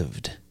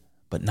lived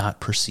but not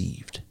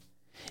perceived,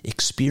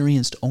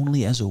 experienced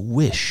only as a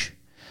wish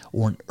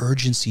or an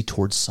urgency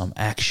towards some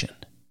action.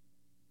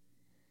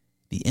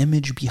 The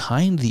image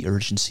behind the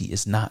urgency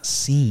is not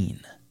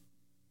seen.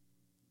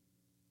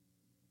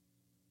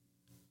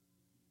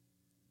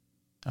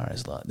 All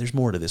right, there's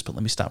more to this, but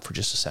let me stop for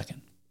just a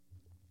second.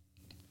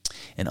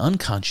 An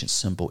unconscious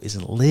symbol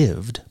is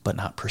lived but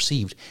not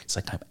perceived. It's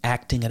like I'm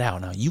acting it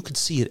out. Now, you could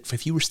see it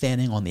if you were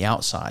standing on the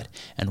outside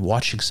and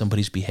watching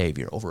somebody's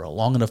behavior over a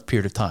long enough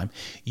period of time.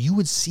 You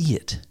would see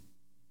it,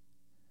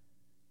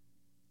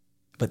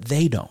 but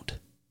they don't.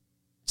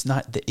 It's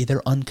not,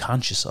 they're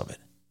unconscious of it.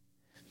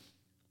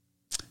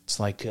 It's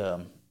like,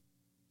 I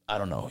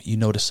don't know, you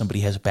notice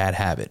somebody has a bad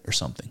habit or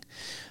something.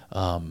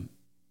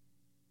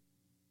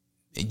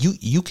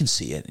 You can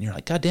see it, and you're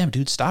like, God damn,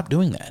 dude, stop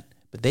doing that.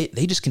 But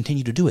they just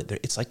continue to do it.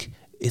 It's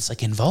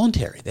like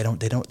involuntary. They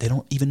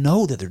don't even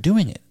know that they're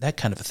doing it. That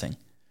kind of a thing.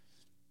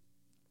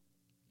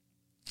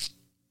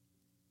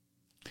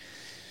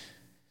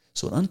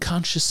 So an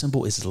unconscious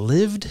symbol is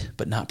lived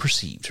but not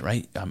perceived,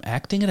 right? I'm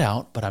acting it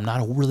out, but I'm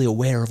not really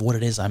aware of what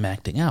it is I'm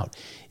acting out.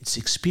 It's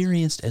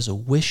experienced as a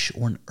wish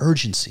or an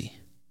urgency.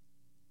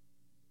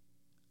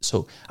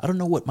 So I don't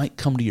know what might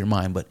come to your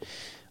mind, but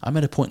I'm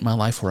at a point in my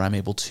life where I'm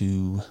able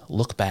to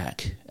look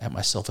back at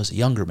myself as a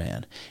younger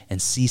man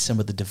and see some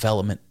of the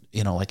development,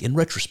 like in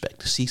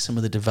retrospect, see some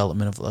of the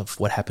development of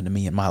what happened to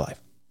me in my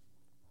life.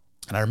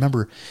 And I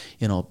remember,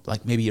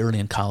 like maybe early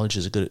in college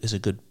is a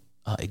good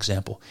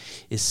example,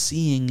 is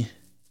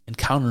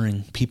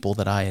encountering people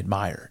that I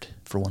admired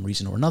for one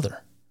reason or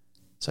another.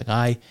 It's like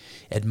I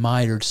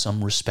admired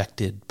some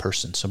respected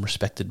person, some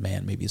respected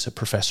man. Maybe it's a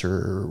professor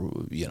or,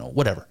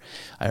 whatever.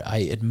 I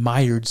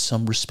admired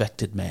some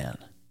respected man,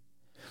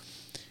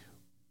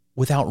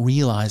 without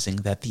realizing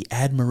that the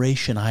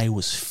admiration I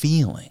was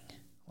feeling,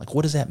 like,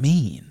 what does that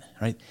mean,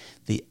 right?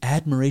 The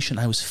admiration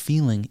I was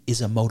feeling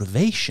is a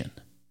motivation.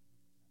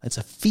 It's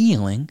a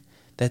feeling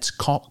that's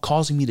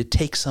causing me to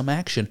take some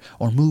action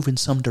or move in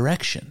some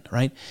direction,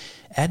 right?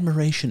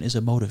 Admiration is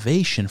a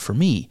motivation for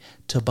me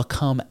to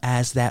become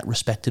as that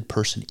respected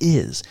person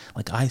is.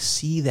 Like, I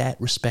see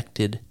that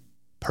respected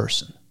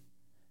person.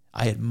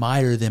 I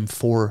admire them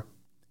for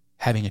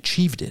having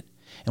achieved it.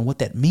 And what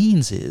that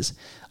means is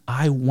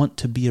I want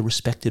to be a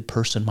respected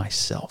person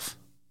myself.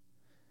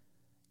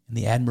 And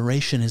the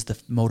admiration is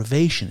the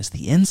motivation, is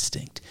the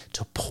instinct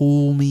to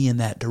pull me in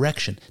that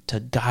direction, to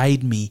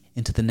guide me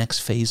into the next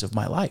phase of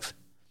my life.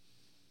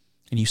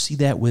 And you see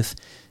that with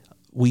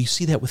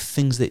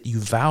things that you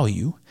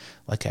value,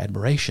 like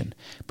admiration,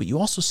 but you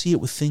also see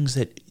it with things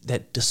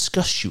that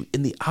disgust you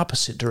in the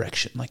opposite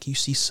direction. Like you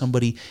see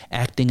somebody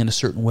acting in a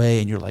certain way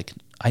and you're like,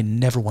 I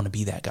never want to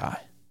be that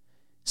guy.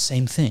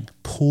 Same thing,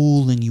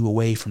 pulling you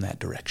away from that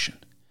direction.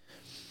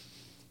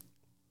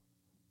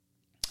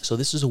 So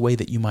this is a way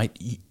that you might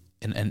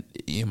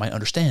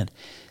understand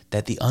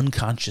that the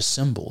unconscious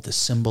symbol, the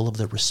symbol of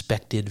the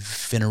respected,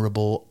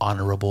 venerable,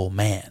 honorable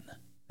man,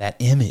 that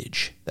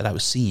image that I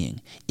was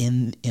seeing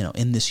in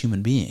this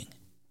human being,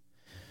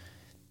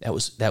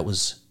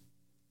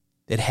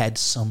 it had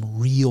some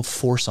real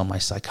force on my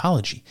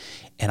psychology.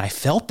 And I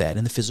felt that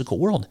in the physical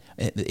world.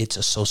 It's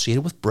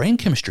associated with brain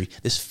chemistry,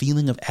 this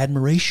feeling of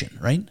admiration,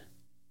 right?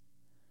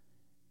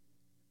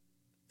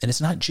 And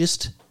it's not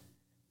just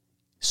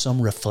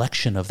some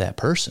reflection of that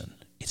person.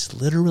 It's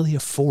literally a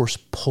force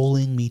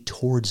pulling me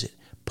towards it,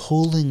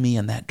 pulling me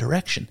in that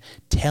direction,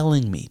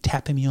 telling me,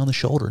 tapping me on the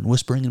shoulder and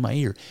whispering in my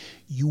ear,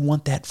 you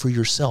want that for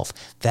yourself.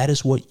 That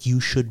is what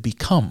you should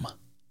become.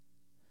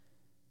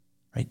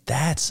 Right?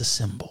 That's a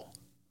symbol.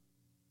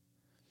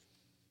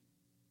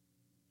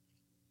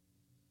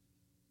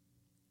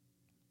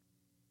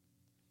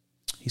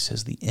 He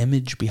says the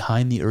image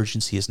behind the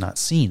urgency is not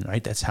seen,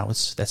 right? That's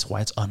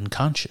why it's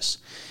unconscious.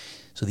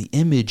 So the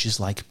image is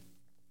like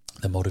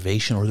the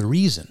motivation or the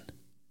reason.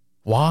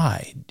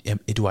 Why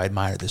do I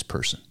admire this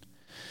person?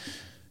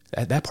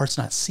 That part's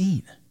not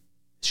seen.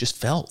 It's just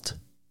felt.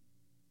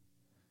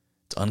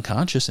 It's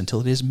unconscious until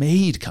it is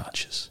made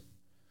conscious.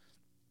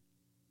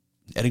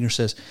 Edinger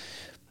says,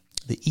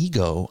 the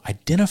ego,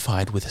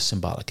 identified with a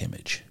symbolic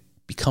image,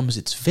 becomes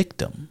its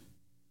victim,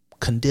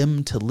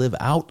 condemned to live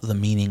out the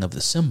meaning of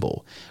the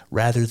symbol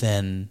rather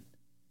than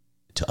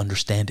to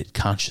understand it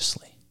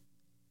consciously.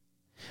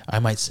 I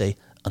might say,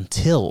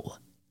 until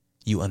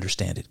you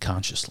understand it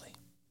consciously.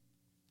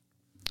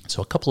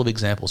 So a couple of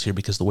examples here,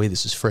 because the way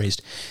this is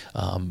phrased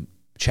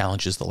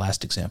challenges the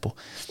last example.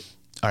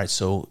 All right,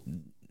 so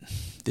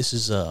this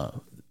is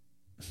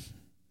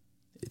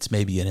it's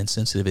maybe an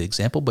insensitive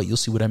example, but you'll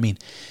see what I mean.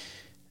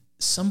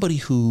 Somebody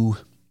who,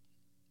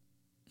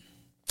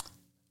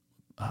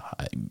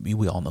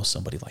 we all know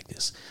somebody like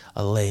this,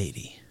 a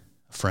lady,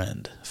 a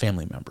friend, a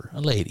family member,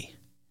 a lady,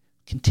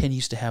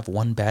 continues to have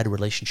one bad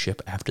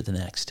relationship after the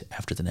next,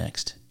 after the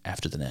next,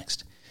 after the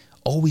next,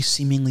 always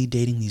seemingly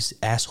dating these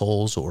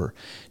assholes or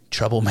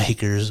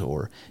troublemakers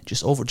or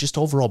just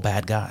overall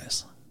bad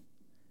guys.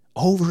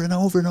 Over and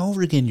over and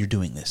over again, you're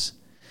doing this.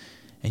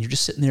 And you're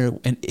just sitting there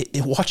and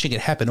watching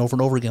it happen over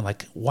and over again.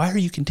 Like, why are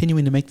you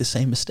continuing to make the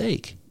same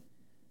mistake?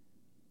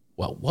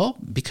 Well,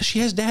 because she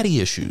has daddy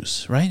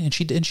issues, right? And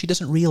she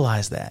doesn't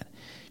realize that.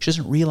 She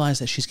doesn't realize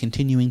that she's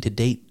continuing to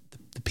date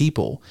the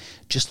people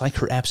just like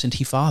her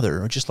absentee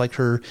father or just like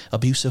her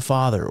abusive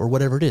father or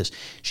whatever it is.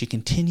 She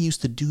continues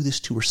to do this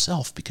to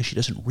herself because she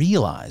doesn't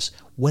realize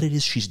what it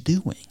is she's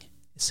doing.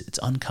 It's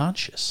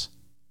unconscious.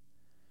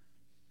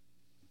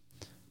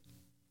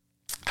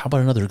 How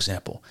about another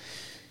example?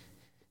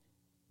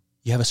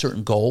 You have a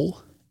certain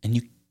goal and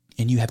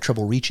you have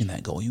trouble reaching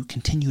that goal. You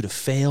continue to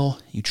fail.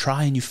 You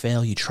try and you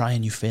fail. You try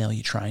and you fail.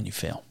 You try and you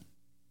fail.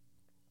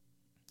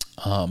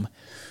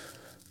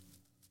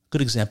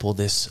 Good example of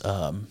this,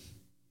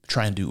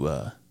 trying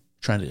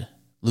to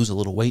lose a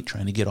little weight,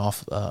 trying to get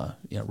off,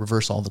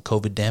 reverse all the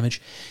COVID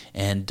damage.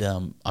 And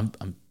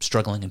I'm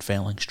struggling and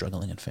failing.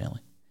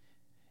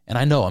 And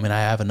I know, I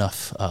have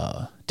enough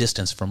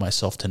distance from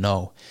myself to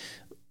know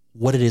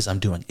what it is I'm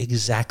doing,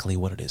 exactly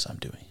what it is I'm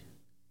doing.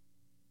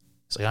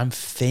 It's like I'm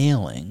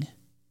failing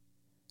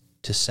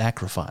to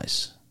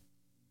sacrifice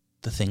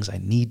the things I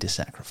need to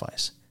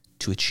sacrifice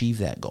to achieve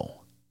that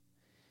goal.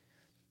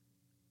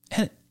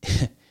 And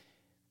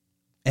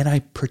I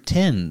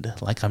pretend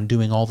like I'm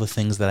doing all the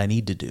things that I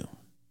need to do.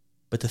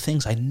 But the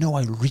things I know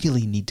I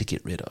really need to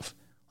get rid of,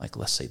 like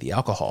let's say the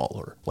alcohol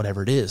or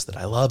whatever it is that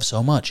I love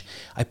so much,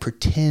 I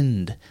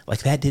pretend like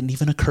that didn't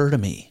even occur to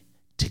me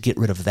to get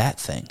rid of that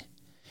thing.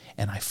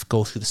 And I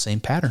go through the same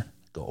pattern.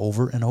 Go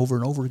over and over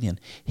and over again,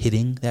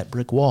 hitting that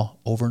brick wall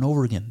over and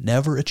over again,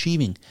 never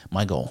achieving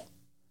my goal.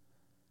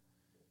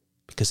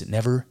 Because it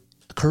never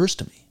occurs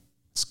to me.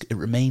 It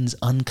remains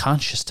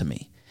unconscious to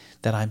me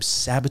that I'm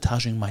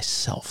sabotaging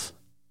myself.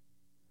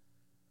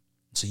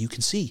 So you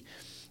can see,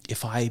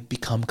 if I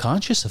become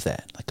conscious of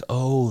that, like,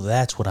 oh,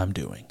 that's what I'm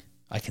doing,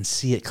 I can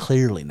see it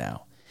clearly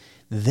now,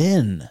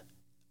 then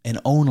and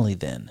only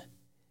then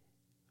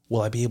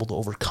will I be able to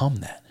overcome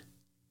that.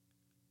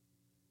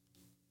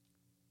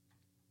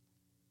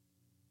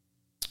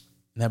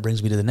 And that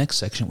brings me to the next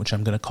section, which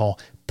I'm going to call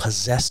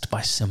possessed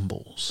by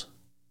symbols.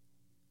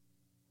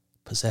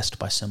 Possessed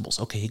by symbols.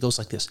 Okay, he goes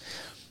like this.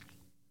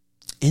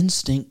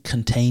 Instinct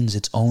contains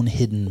its own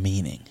hidden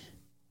meaning,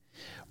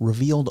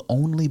 revealed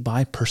only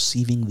by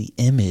perceiving the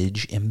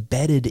image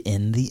embedded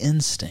in the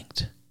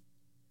instinct.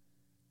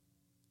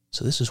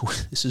 So this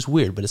is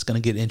weird, but it's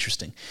going to get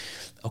interesting.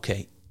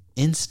 Okay,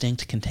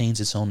 instinct contains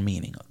its own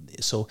meaning.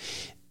 So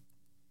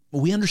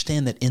we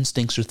understand that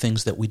instincts are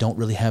things that we don't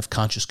really have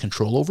conscious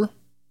control over.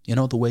 You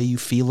know, the way you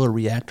feel or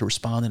react or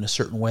respond in a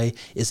certain way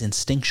is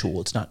instinctual.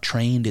 It's not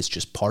trained. It's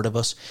just part of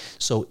us.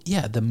 So,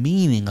 yeah, the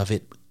meaning of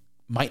it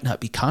might not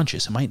be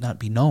conscious. It might not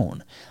be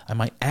known. I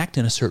might act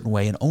in a certain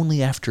way, and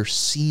only after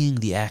seeing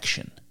the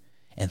action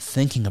and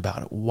thinking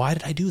about it, why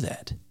did I do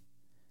that?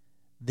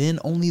 Then,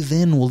 only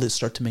then will it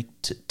start to make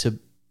to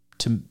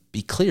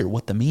be clear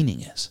what the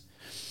meaning is.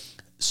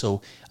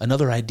 So,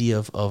 another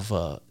idea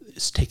of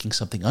is taking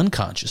something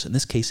unconscious, in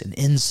this case an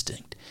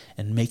instinct,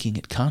 and making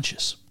it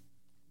conscious.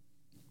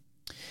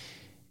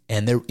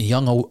 And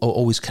Jung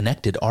always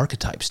connected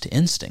archetypes to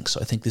instincts,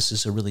 so I think this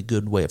is a really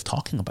good way of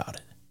talking about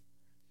it.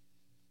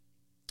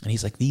 And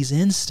he's like, these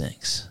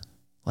instincts,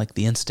 like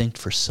the instinct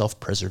for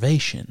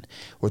self-preservation,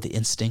 or the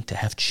instinct to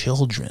have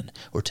children,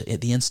 or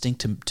the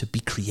instinct to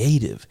be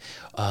creative,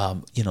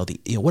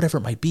 whatever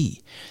it might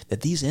be, that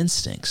these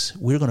instincts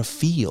we're going to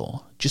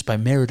feel just by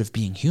merit of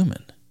being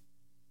human.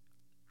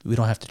 We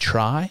don't have to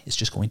try; it's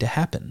just going to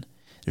happen.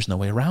 There's no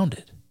way around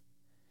it.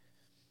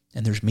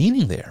 And there's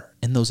meaning there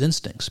in those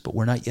instincts, but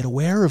we're not yet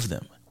aware of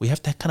them. We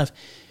have to kind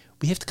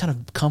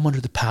of come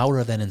under the power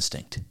of that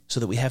instinct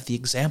so that we have the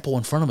example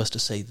in front of us to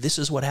say, this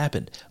is what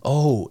happened.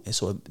 Oh,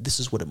 so this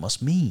is what it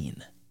must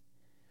mean.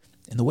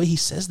 And the way he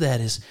says that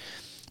is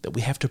that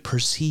we have to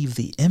perceive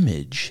the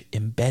image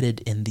embedded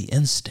in the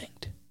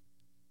instinct.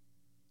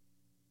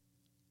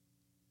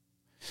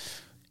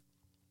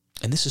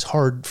 And this is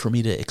hard for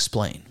me to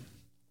explain.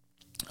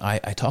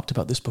 I talked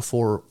about this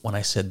before when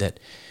I said that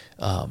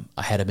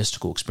I had a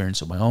mystical experience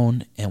of my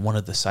own, and one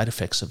of the side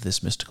effects of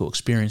this mystical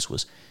experience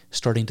was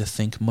starting to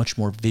think much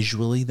more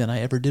visually than I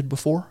ever did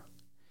before.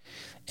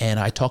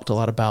 And I talked a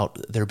lot about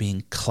there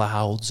being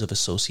clouds of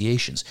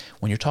associations.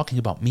 When you're talking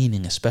about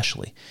meaning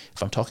especially,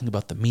 if I'm talking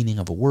about the meaning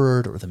of a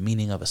word or the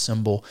meaning of a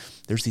symbol,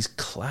 there's these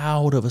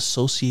cloud of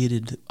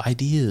associated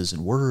ideas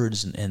and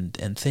words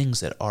and things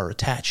that are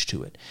attached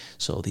to it.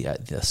 So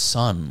the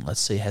sun,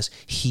 let's say, has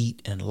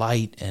heat and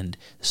light and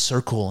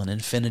circle and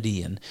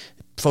infinity and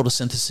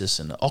photosynthesis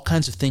and all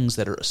kinds of things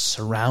that are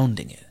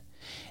surrounding it.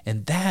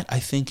 And that, I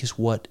think, is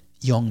what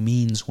Jung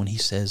means when he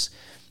says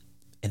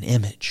an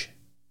image.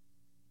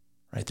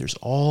 Right? There's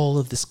all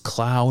of this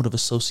cloud of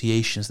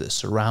associations that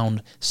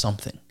surround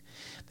something.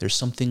 There's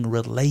something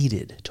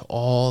related to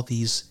all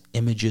these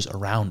images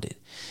around it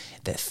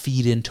that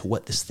feed into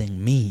what this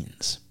thing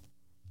means.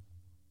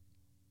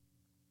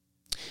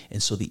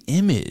 And so the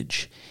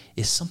image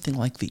is something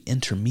like the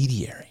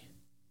intermediary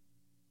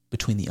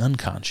between the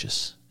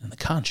unconscious and the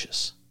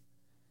conscious.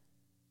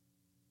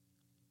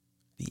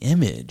 The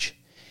image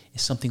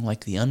is something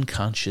like the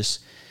unconscious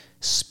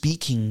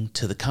speaking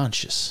to the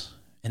conscious.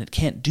 And it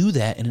can't do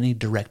that in any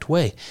direct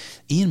way.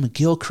 Ian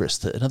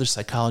McGilchrist, another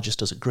psychologist,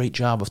 does a great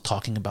job of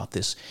talking about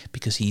this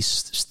because he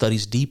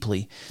studies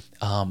deeply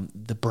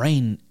the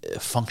brain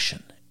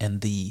function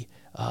and the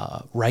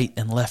right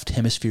and left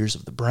hemispheres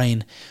of the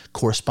brain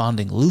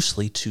corresponding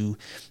loosely to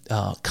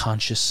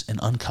conscious and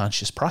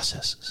unconscious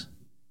processes.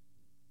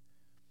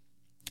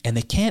 And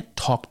they can't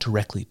talk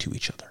directly to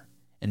each other.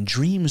 And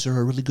dreams are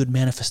a really good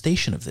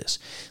manifestation of this.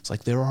 It's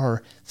like there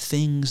are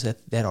things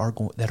that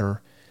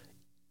are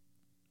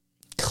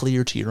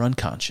clear to your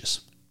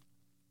unconscious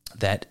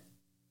that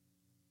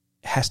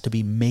has to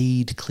be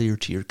made clear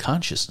to your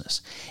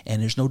consciousness,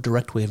 and there's no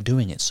direct way of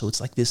doing it. So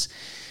it's like this,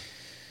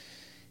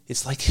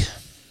 it's like,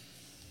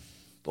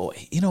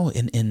 boy,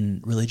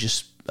 in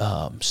religious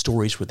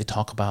stories where they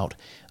talk about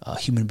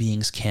human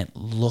beings can't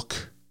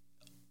look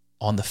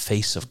on the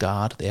face of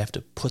God. They have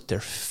to put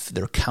their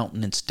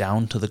countenance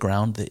down to the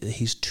ground.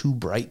 He's too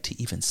bright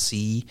to even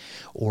see.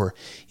 Or,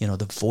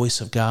 the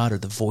voice of God or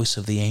the voice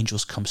of the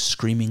angels comes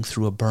screaming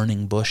through a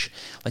burning bush.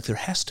 Like there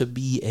has to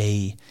be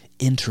a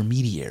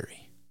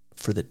intermediary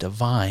for the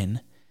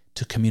divine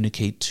to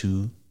communicate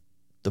to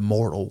the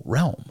mortal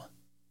realm.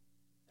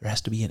 There has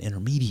to be an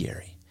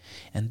intermediary.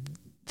 And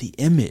the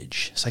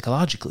image,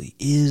 psychologically,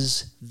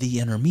 is the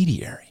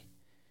intermediary.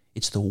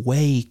 It's the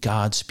way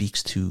God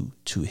speaks to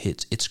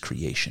its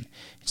creation.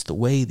 It's the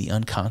way the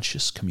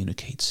unconscious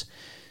communicates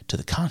to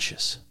the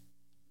conscious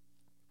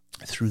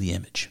through the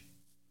image.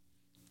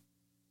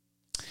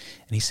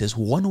 And he says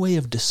one way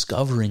of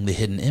discovering the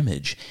hidden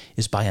image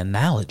is by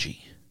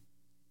analogy.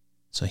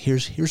 So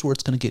here's where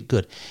it's going to get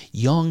good.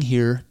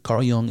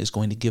 Carl Jung is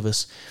going to give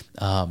us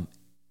an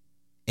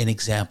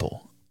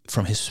example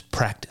from his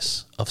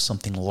practice of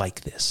something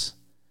like this.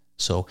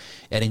 So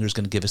Edinger is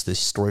going to give us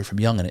this story from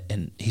Jung,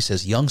 and he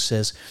says, Jung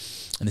says,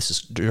 and this is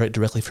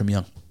directly from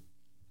Jung,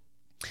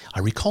 I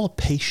recall a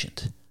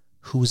patient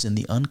who was in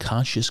the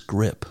unconscious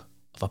grip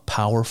of a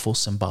powerful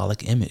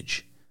symbolic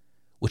image,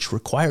 which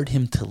required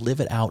him to live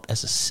it out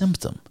as a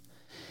symptom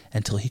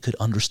until he could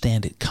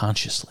understand it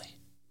consciously.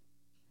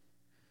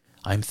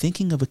 I'm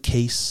thinking of a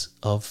case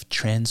of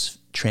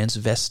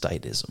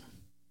transvestism,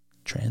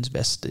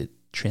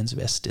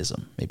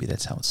 maybe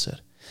that's how it's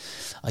said.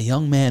 A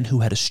young man who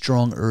had a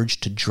strong urge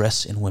to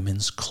dress in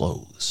women's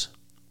clothes.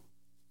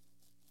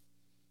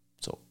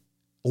 So,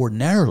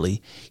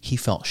 ordinarily, he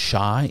felt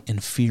shy,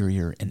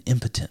 inferior, and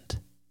impotent.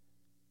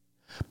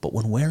 But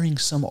when wearing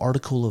some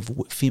article of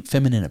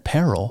feminine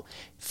apparel,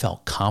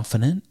 felt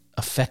confident,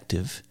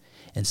 effective,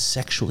 and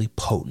sexually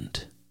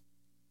potent.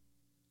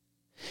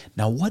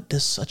 Now, what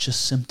does such a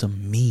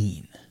symptom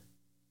mean?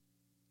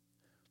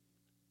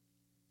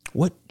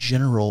 What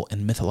general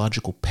and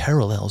mythological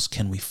parallels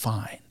can we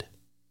find?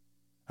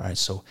 All right,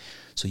 so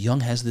Jung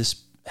has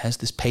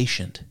this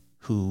patient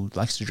who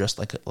likes to dress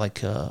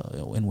like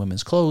in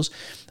women's clothes,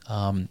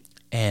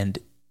 and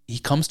he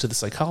comes to the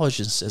psychologist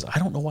and says, I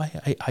don't know why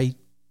I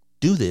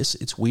do this.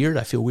 It's weird.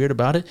 I feel weird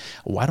about it.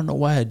 I don't know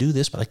why I do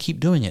this, but I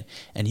keep doing it.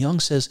 And Jung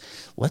says,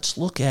 let's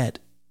look at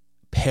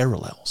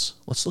parallels.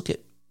 Let's look at,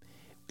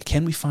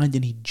 can we find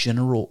any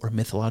general or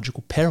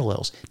mythological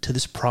parallels to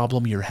this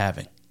problem you're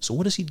having? So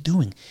what is he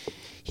doing?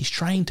 He's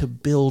trying to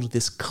build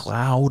this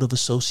cloud of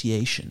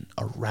association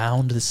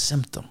around the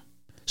symptom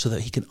so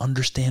that he can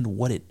understand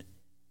what it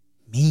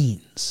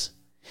means.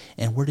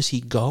 And where does he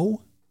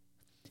go?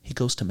 He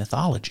goes to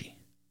mythology.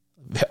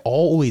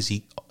 Always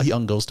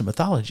Jung goes to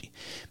mythology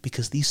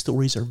because these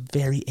stories are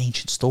very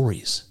ancient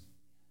stories.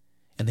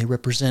 And they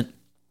represent,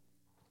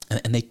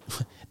 and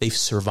they've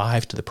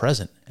survived to the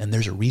present. And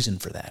there's a reason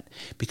for that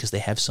because they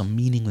have some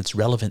meaning that's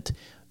relevant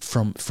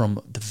from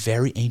the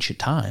very ancient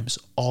times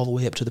all the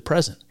way up to the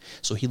present.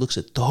 So he looks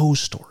at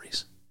those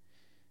stories.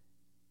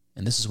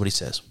 And this is what he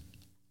says.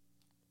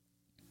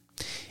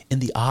 In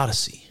the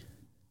Odyssey,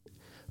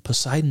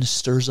 Poseidon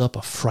stirs up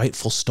a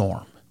frightful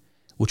storm,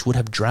 which would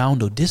have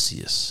drowned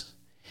Odysseus,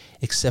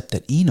 except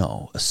that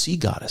Ino, a sea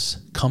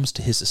goddess, comes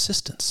to his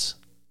assistance.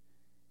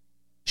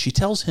 She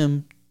tells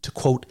him to,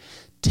 quote,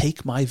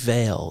 take my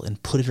veil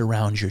and put it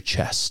around your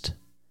chest.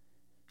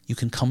 You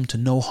can come to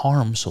no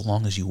harm so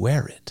long as you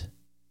wear it.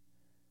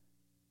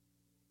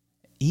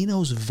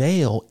 Ino's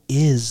veil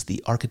is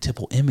the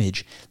archetypal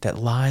image that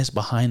lies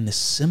behind the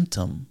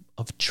symptom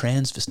of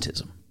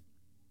transvestism.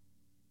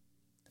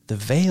 The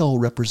veil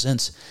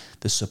represents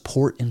the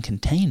support and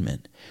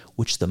containment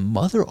which the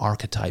mother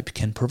archetype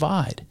can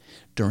provide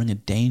during a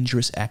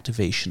dangerous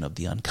activation of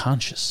the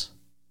unconscious.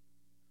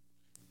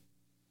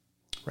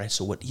 right?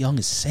 So what Jung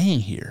is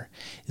saying here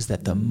is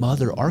that the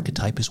mother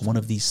archetype is one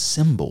of these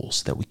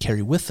symbols that we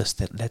carry with us,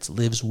 that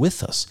lives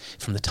with us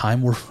from the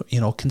time we're,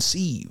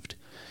 conceived.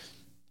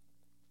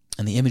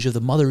 And the image of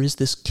the mother is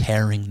this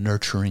caring,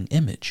 nurturing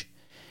image.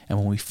 And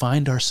when we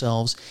find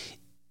ourselves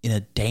in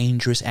a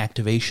dangerous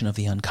activation of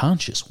the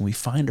unconscious, when we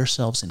find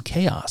ourselves in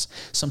chaos,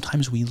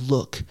 sometimes we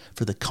look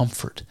for the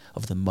comfort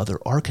of the mother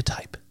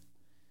archetype.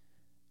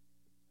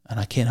 And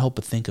I can't help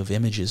but think of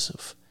images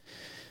of,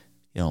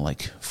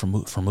 like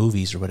from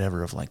movies or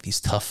whatever, of like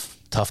these tough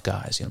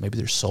guys. Maybe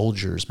they're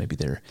soldiers, maybe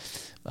they're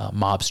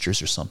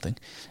mobsters or something,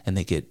 and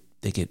they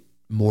get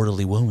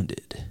mortally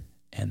wounded,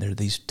 and they're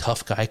these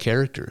tough guy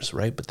characters,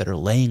 right? But that are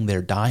laying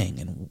there dying,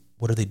 and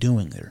what are they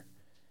doing? They're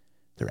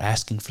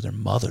asking for their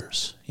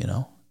mothers,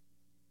 And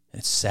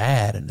it's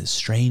sad in this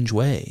strange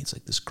way. It's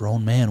like this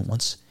grown man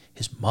wants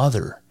his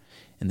mother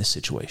in this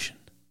situation.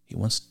 He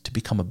wants to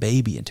become a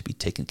baby and to be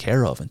taken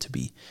care of and to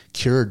be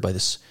cured by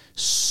this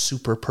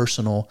super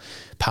personal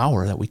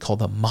power that we call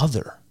the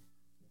mother.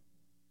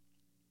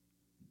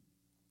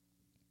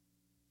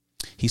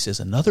 He says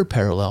another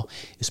parallel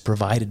is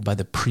provided by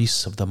the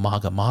priests of the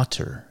Maga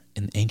Mater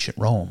in ancient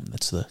Rome.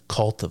 That's the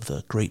cult of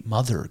the great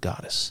mother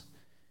goddess.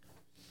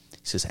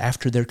 He says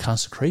after their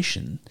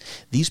consecration,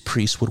 these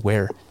priests would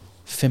wear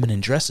feminine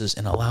dresses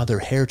and allow their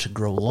hair to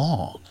grow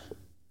long.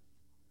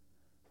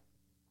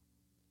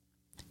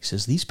 He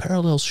says these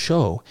parallels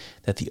show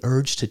that the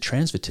urge to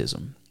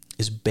transvestism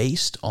is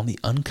based on the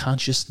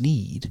unconscious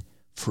need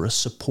for a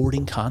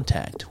supporting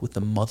contact with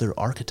the mother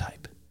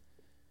archetype.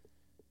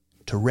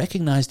 To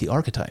recognize the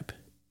archetype,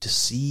 to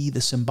see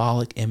the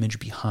symbolic image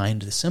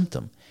behind the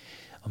symptom,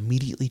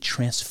 immediately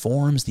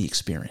transforms the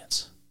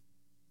experience.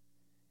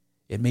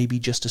 It may be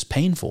just as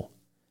painful,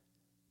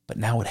 but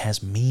now it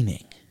has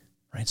meaning,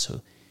 right? So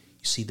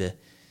you see the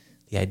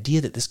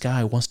idea that this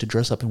guy wants to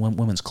dress up in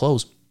women's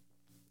clothes,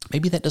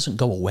 maybe that doesn't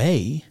go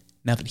away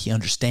now that he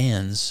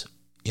understands,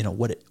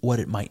 what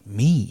it might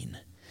mean,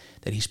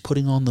 that he's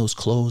putting on those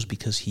clothes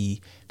because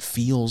he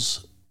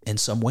feels in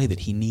some way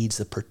that he needs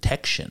the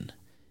protection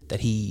that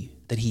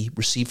he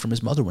received from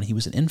his mother when he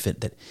was an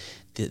infant, that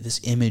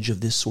this image of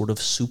this sort of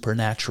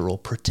supernatural,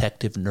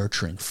 protective,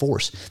 nurturing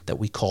force that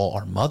we call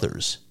our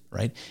mothers,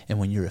 right? And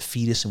when you're a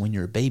fetus and when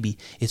you're a baby,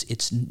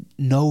 it's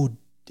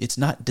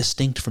not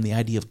distinct from the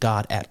idea of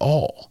God at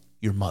all,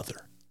 your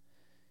mother.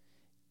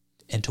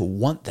 And to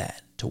want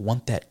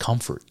that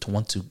comfort, to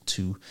want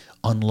to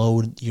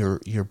unload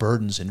your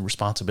burdens and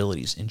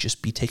responsibilities and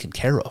just be taken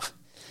care of,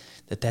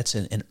 that's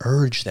an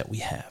urge that we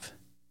have,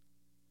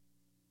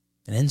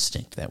 an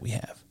instinct that we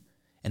have.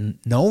 And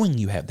knowing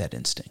you have that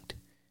instinct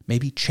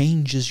maybe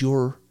changes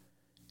your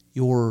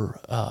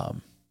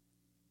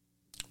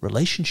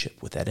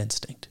relationship with that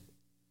instinct.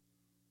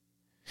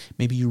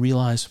 Maybe you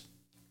realize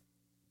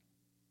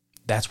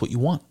that's what you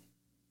want,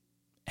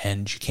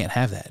 and you can't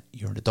have that.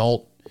 You're an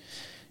adult.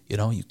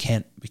 You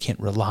can't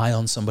rely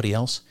on somebody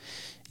else.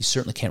 You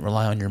certainly can't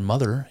rely on your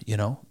mother,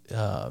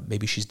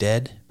 Maybe she's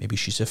dead. Maybe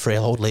she's a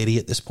frail old lady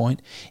at this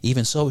point.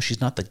 Even so,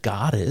 she's not the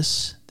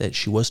goddess that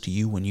she was to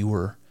you when you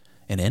were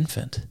an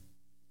infant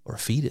or a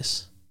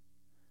fetus.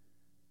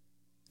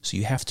 So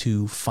you have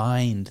to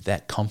find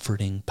that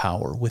comforting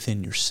power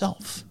within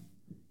yourself.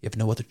 You have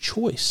no other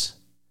choice.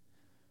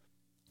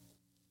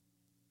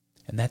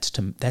 And that's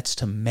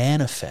to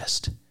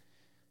manifest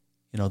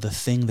the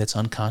thing that's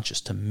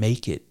unconscious, to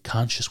make it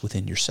conscious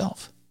within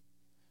yourself.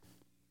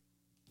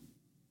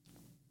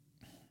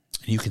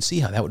 And you can see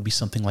how that would be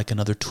something like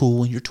another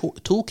tool in your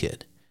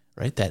toolkit,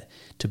 right? That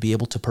to be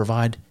able to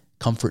provide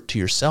comfort to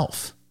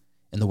yourself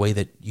in the way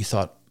that you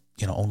thought,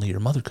 only your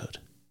mother could.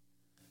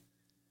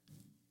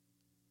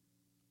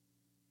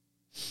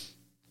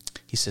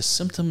 He says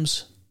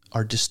symptoms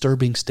are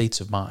disturbing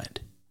states of mind,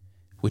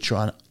 which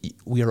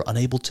we are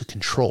unable to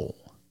control.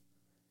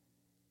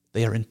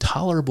 They are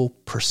intolerable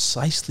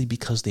precisely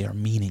because they are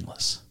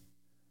meaningless.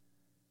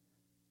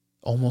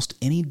 Almost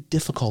any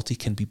difficulty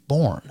can be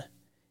borne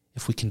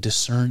if we can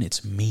discern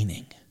its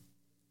meaning.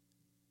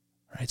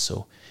 Right?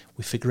 So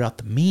we figure out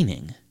the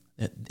meaning,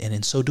 and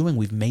in so doing,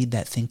 we've made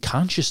that thing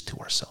conscious to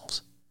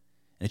ourselves.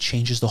 And it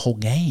changes the whole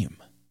game.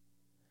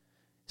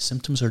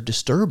 Symptoms are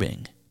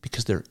disturbing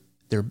because they're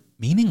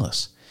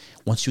meaningless.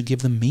 Once you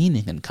give them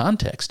meaning and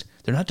context,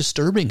 they're not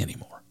disturbing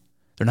anymore.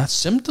 They're not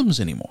symptoms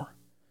anymore.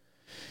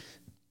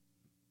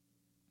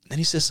 Then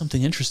he says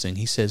something interesting.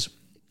 He says,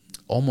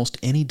 almost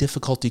any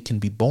difficulty can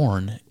be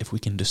borne if we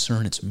can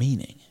discern its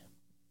meaning.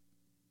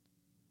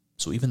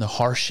 So even the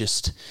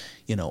harshest,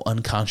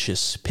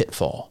 unconscious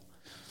pitfall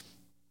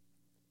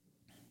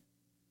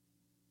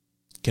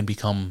can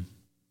become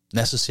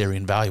necessary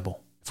and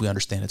valuable if we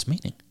understand its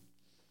meaning.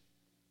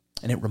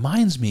 And it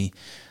reminds me,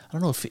 I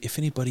don't know if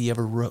anybody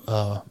ever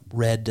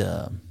read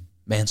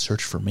Man's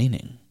Search for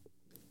Meaning.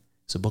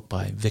 It's a book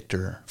by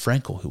Viktor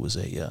Frankl, who was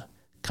a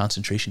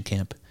concentration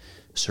camp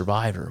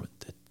survivor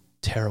with a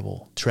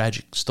terrible,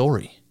 tragic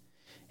story.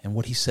 And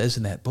what he says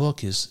in that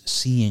book is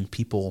seeing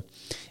people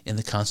in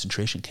the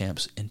concentration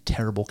camps in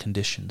terrible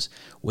conditions,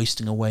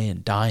 wasting away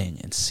and dying,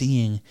 and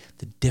seeing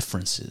the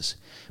differences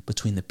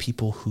between the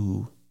people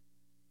who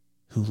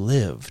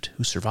lived,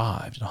 who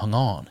survived and hung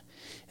on,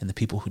 and the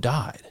people who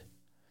died.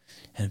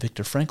 And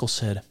Viktor Frankl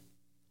said,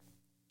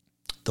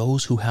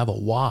 those who have a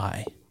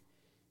why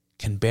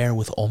can bear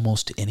with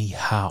almost any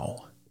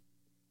how.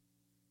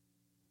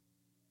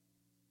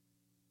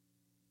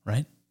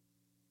 Right?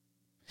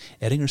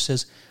 Edinger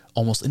says,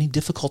 almost any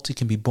difficulty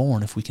can be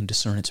borne if we can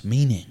discern its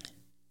meaning.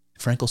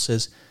 Frankl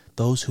says,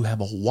 those who have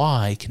a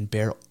why can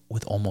bear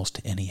with almost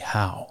any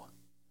how.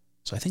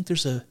 So I think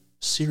there's a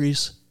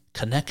serious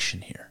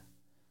connection here.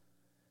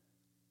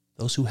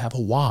 Those who have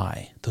a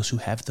why, those who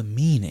have the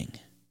meaning,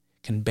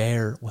 can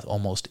bear with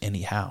almost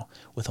any how,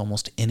 with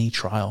almost any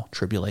trial,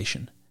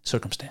 tribulation,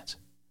 circumstance.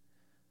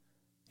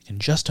 You can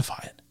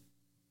justify it.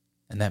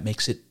 And that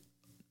makes it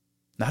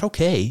not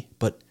okay,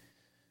 but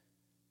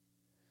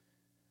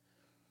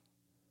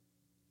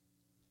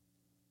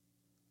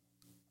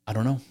I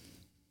don't know.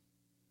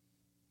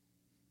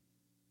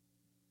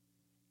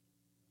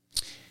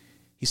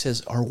 He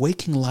says, our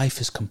waking life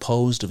is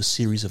composed of a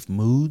series of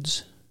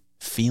moods,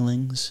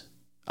 feelings,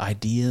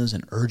 ideas,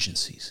 and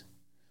urgencies.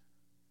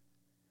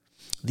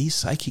 These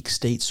psychic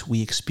states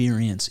we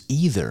experience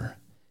either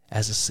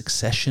as a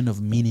succession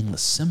of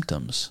meaningless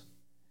symptoms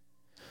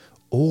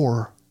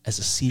or as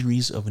a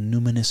series of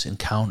numinous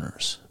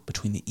encounters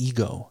between the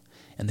ego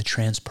and the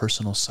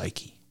transpersonal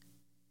psyche.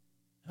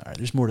 All right,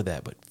 there's more to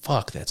that, but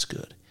fuck, that's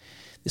good.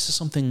 This is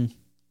something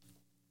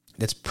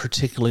that's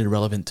particularly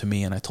relevant to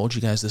me, and I told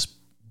you guys this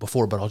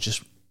before, but I'll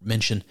just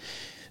mention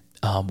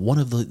one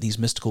of these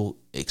mystical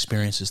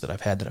experiences that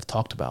I've had that I've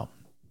talked about.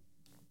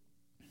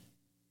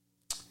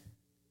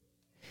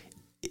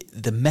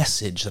 The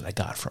message that I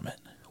got from it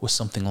was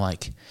something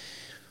like,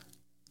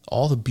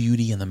 all the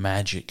beauty and the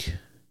magic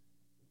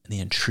and the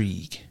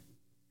intrigue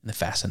and the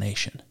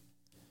fascination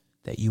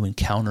that you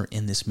encounter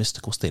in this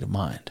mystical state of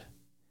mind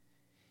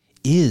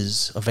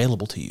is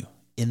available to you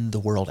in the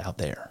world out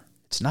there.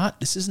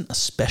 This isn't a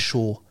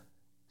special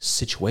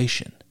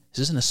situation.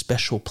 This isn't a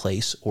special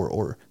place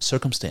or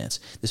circumstance,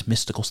 this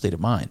mystical state of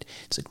mind.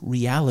 It's like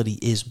reality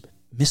is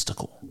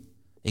mystical.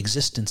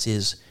 Existence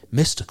is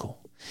mystical.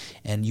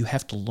 And you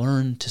have to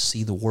learn to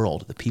see the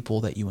world, the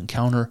people that you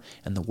encounter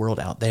and the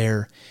world out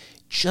there,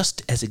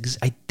 just as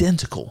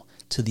identical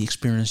to the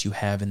experience you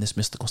have in this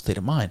mystical state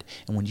of mind.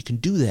 And when you can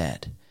do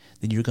that,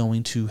 then you're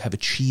going to have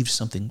achieved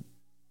something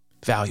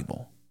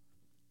valuable.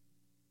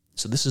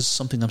 So this is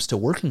something I'm still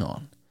working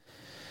on.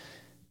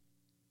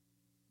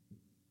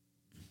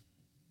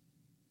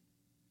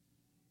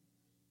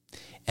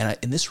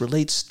 And this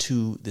relates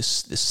to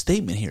this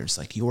statement here. It's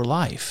like your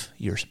life,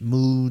 your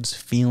moods,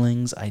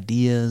 feelings,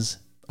 ideas,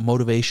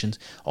 motivations,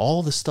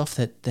 all the stuff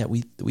that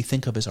we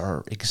think of as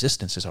our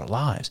existence, as our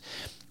lives.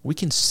 We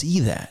can see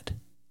that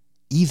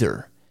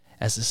either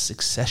as a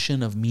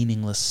succession of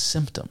meaningless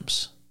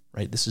symptoms,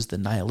 right? This is the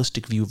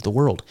nihilistic view of the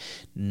world.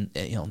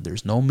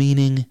 There's no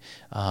meaning.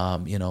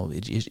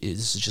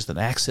 It's just an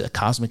accident, a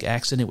cosmic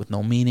accident with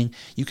no meaning.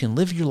 You can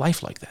live your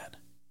life like that.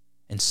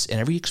 And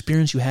every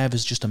experience you have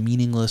is just a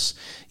meaningless,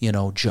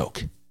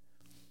 joke.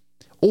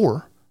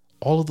 Or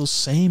all of those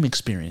same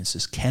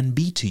experiences can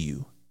be to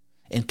you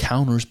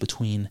encounters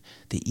between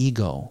the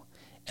ego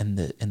and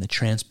the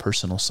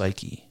transpersonal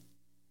psyche,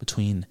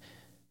 between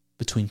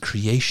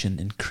creation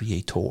and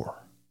creator.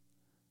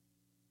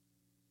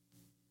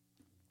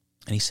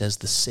 And he says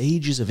the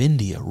sages of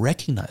India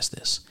recognize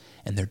this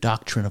and their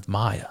doctrine of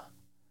Maya.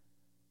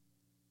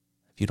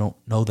 If you don't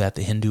know that,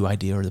 the Hindu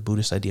idea or the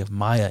Buddhist idea of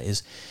Maya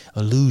is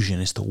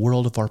illusion. It's the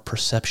world of our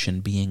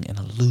perception being an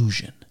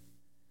illusion.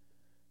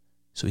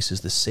 So he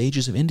says the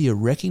sages of India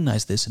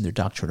recognize this in their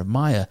doctrine of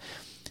Maya.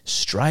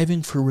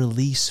 Striving for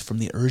release from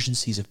the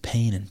urgencies of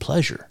pain and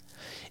pleasure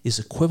is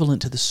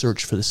equivalent to the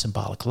search for the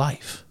symbolic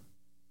life.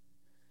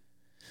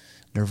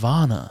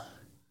 Nirvana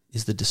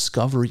is the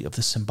discovery of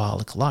the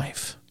symbolic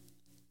life,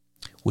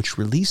 which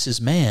releases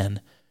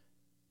man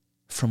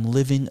from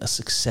living a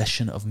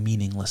succession of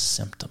meaningless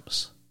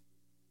symptoms.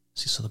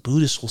 See, so the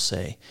Buddhists will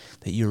say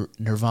that your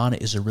nirvana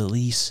is a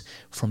release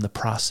from the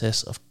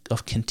process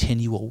of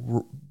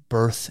continual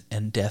birth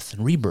and death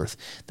and rebirth,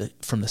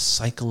 from the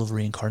cycle of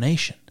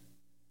reincarnation.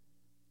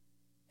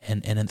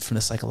 And from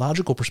the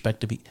psychological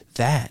perspective,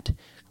 that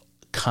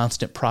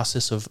constant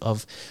process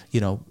of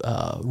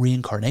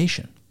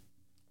reincarnation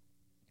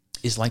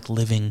is like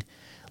living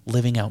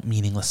out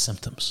meaningless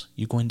symptoms.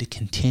 You're going to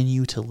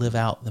continue to live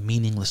out the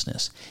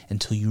meaninglessness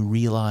until you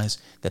realize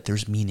that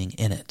there's meaning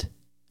in it.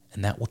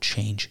 And that will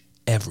change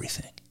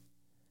everything.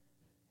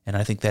 And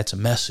I think that's a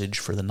message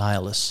for the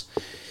nihilists,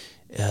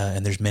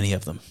 and there's many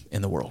of them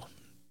in the world.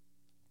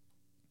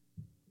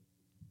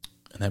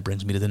 And that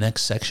brings me to the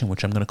next section,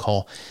 which I'm going to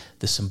call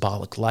the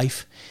symbolic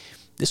life.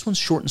 This one's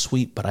short and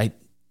sweet, but I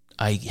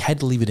had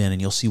to leave it in,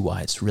 and you'll see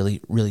why. It's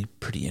really, really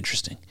pretty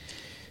interesting.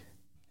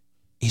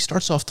 He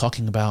starts off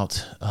talking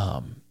about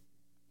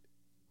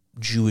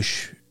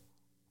Jewish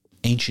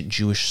ancient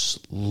Jewish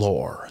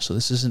lore. So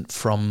this isn't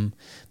from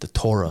the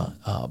Torah,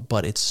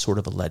 but it's sort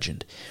of a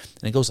legend.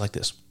 And it goes like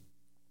this.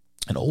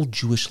 An old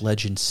Jewish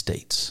legend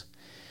states,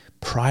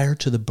 prior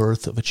to the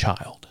birth of a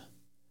child,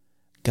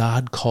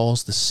 God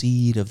calls the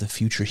seed of the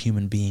future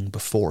human being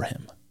before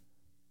him.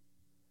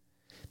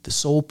 The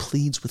soul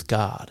pleads with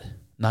God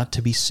not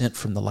to be sent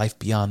from the life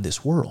beyond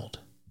this world.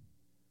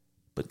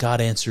 But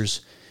God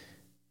answers,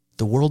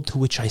 the world to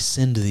which I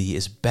send thee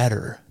is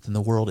better than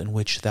the world in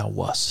which thou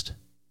wast.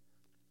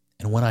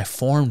 And when I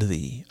formed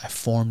thee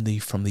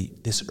from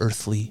this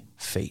earthly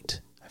fate.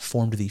 I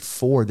formed thee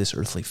for this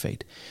earthly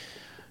fate.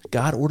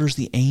 God orders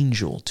the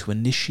angel to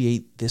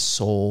initiate this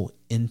soul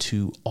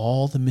into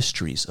all the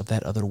mysteries of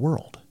that other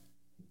world.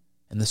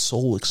 And the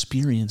soul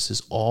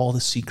experiences all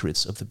the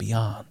secrets of the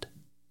beyond.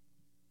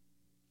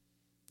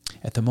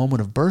 At the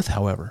moment of birth,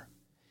 however,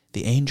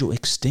 the angel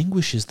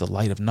extinguishes the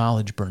light of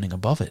knowledge burning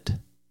above it,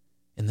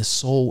 and the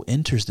soul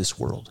enters this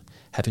world,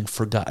 having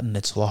forgotten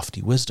its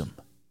lofty wisdom,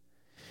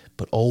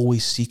 but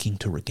always seeking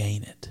to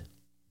regain it.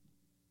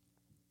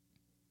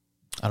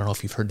 I don't know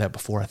if you've heard that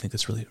before. I think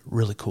it's really,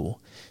 really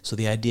cool. So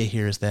the idea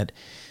here is that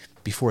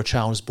before a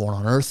child is born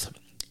on earth,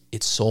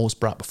 its soul is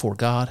brought before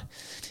God,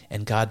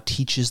 and God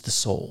teaches the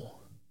soul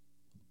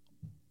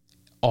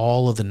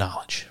all of the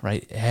knowledge,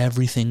 right?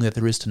 Everything that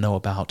there is to know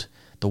about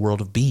the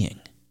world of being,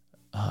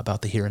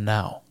 about the here and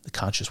now, the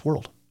conscious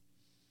world.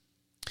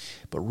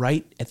 But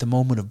right at the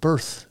moment of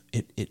birth,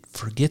 it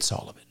forgets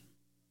all of it.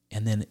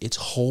 And then its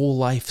whole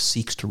life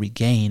seeks to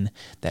regain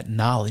that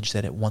knowledge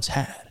that it once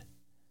had.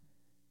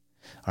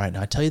 All right,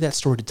 now I tell you that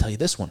story to tell you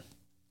this one.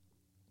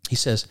 He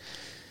says,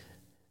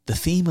 the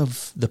theme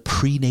of the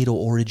prenatal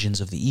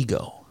origins of the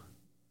ego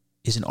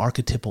is an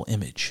archetypal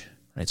image,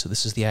 right? So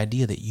this is the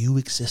idea that you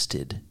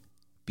existed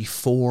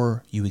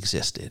before you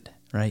existed,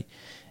 right?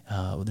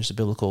 There's a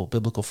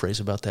biblical phrase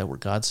about that where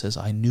God says,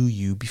 I knew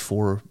you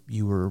before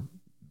you were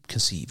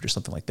conceived, or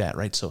something like that,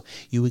 right? So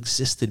you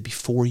existed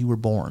before you were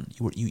born.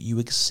 You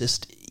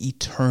exist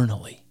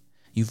eternally.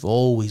 You've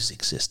always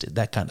existed,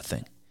 that kind of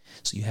thing.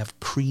 So you have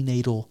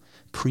prenatal,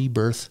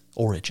 pre-birth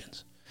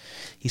origins.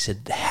 He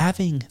said,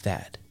 having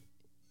that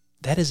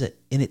is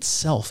in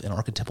itself an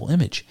archetypal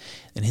image.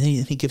 And then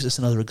he gives us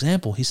another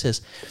example. He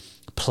says,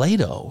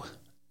 Plato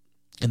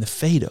in the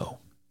Phaedo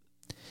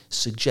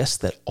suggests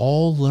that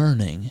all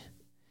learning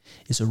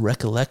is a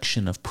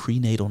recollection of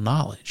prenatal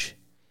knowledge,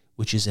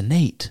 which is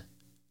innate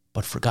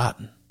but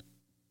forgotten.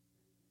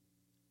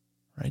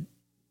 Right?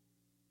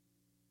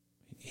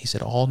 He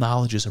said all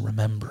knowledge is a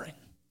remembering.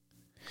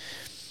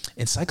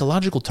 In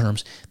psychological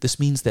terms, this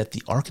means that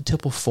the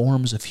archetypal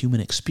forms of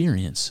human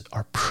experience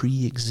are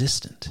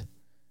pre-existent.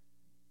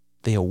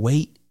 They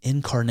await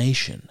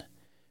incarnation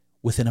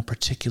within a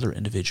particular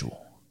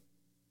individual.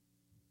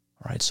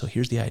 All right, so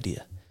here's the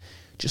idea.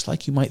 Just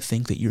like you might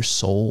think that your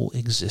soul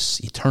exists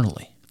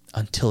eternally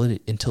until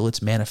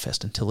it's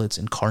manifest, until it's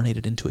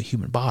incarnated into a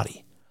human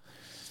body,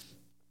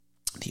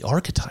 the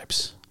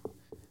archetypes,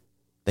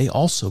 they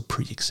also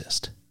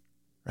pre-exist.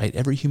 Right?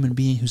 Every human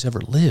being who's ever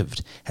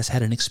lived has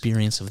had an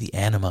experience of the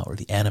anima or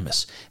the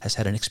animus, has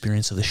had an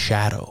experience of the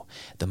shadow,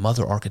 the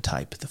mother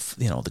archetype,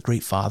 the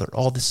great father,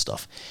 all this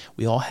stuff.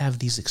 We all have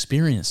these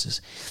experiences.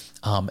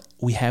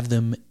 We have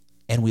them,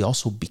 and we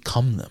also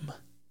become them.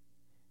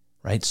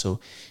 Right?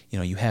 So,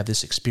 you have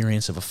this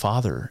experience of a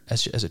father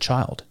as a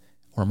child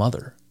or a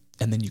mother,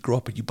 and then you grow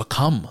up and you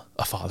become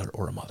a father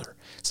or a mother.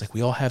 It's like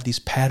we all have these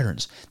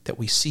patterns that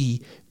we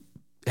see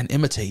and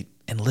imitate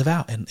and live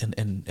out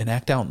and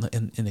act out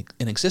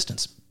in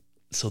existence.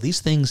 So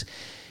these things,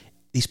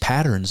 these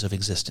patterns of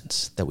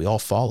existence that we all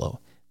follow,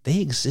 they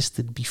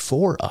existed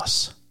before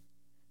us.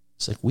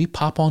 It's like we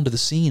pop onto the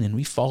scene and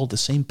we follow the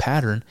same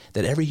pattern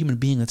that every human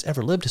being that's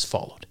ever lived has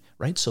followed,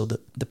 right? So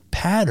the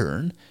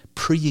pattern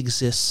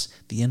pre-exists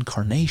the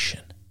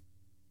incarnation.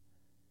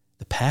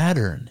 The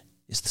pattern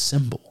is the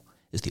symbol,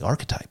 is the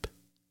archetype.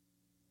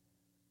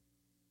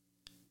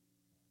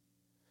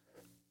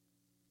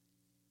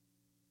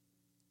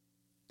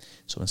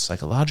 So in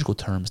psychological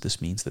terms, this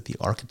means that the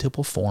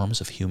archetypal forms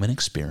of human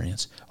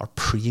experience are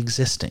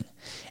pre-existing,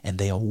 and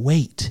they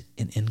await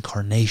an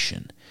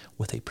incarnation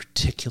with a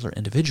particular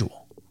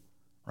individual.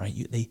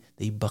 Right?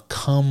 They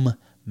become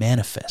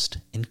manifest,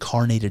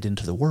 incarnated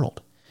into the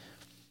world.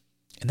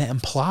 And that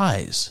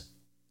implies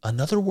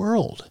another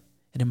world.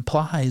 It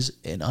implies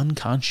an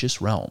unconscious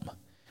realm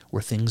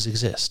where things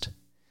exist.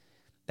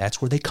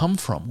 That's where they come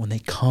from when they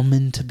come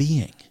into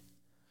being.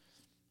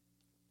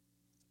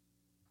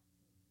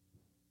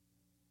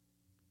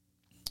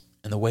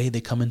 And the way they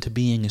come into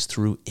being is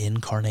through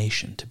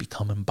incarnation, to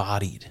become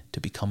embodied, to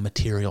become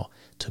material,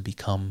 to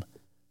become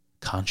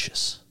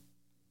conscious.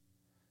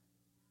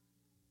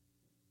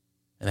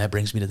 And that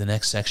brings me to the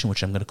next section,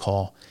 which I'm going to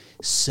call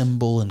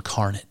Symbol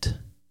Incarnate.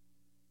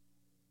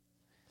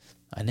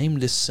 I named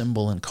this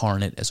Symbol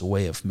Incarnate as a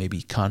way of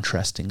maybe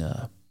contrasting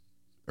a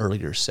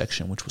earlier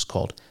section, which was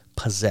called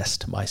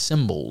Possessed by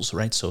Symbols,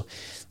 right? So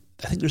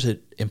I think there's an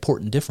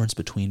important difference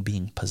between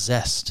being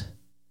possessed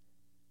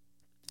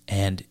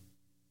and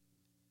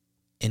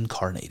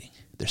incarnating.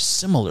 They're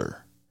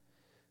similar,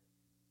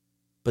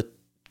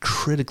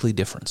 critically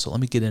different. So let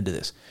me get into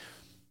this.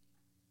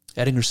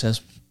 Edinger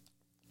says,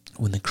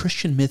 when the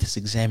Christian myth is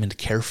examined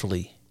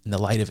carefully in the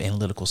light of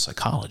analytical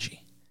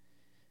psychology,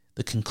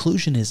 the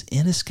conclusion is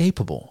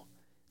inescapable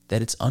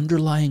that its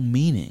underlying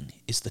meaning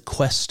is the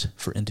quest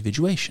for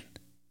individuation.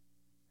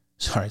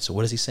 So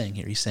what is he saying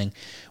here? He's saying,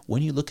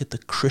 when you look at the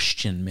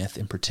Christian myth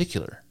in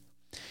particular,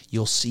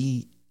 you'll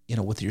see,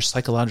 with your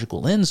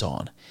psychological lens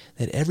on,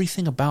 that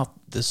everything about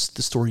the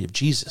story of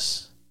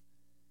Jesus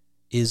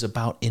is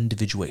about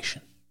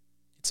individuation.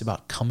 It's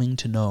about coming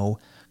to know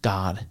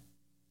God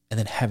and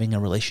then having a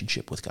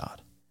relationship with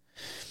God.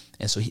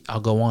 And so I'll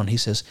go on. He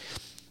says,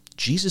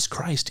 Jesus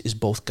Christ is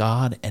both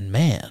God and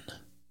man.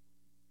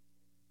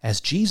 As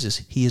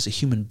Jesus, he is a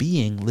human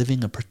being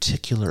living a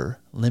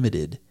particular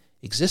limited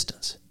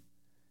existence.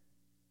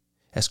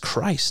 As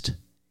Christ,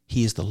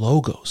 he is the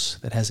Logos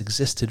that has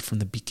existed from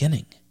the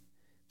beginning,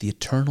 the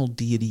eternal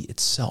deity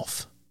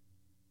itself.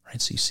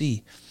 Right? So you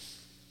see,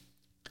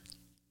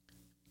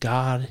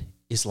 God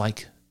is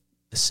like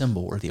the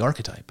symbol or the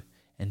archetype,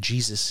 and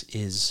Jesus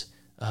is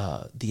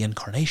the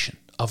incarnation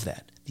of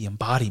that, the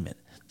embodiment,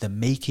 the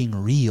making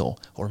real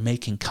or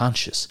making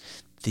conscious,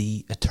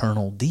 the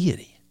eternal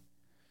deity.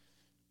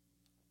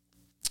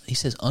 He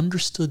says,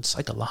 understood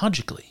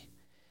psychologically,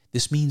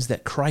 this means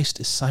that Christ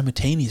is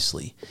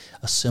simultaneously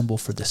a symbol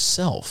for the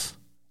self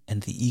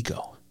and the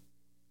ego.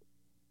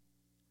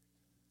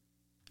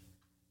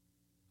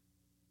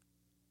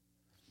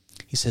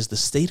 He says the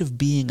state of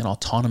being an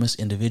autonomous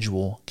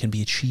individual can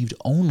be achieved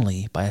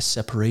only by a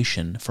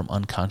separation from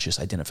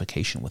unconscious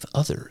identification with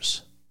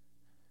others.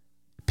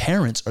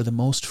 Parents are the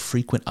most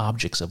frequent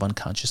objects of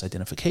unconscious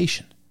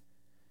identification.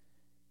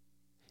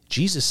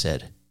 Jesus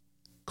said,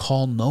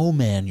 "Call no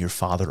man your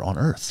father on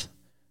earth,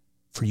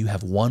 for you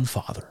have one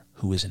Father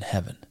who is in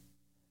heaven."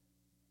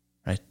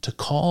 Right? To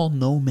call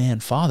no man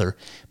father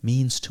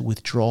means to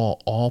withdraw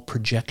all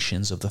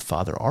projections of the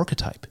father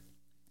archetype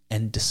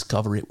and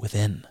discover it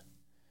within.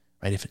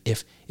 Right?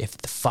 If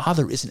the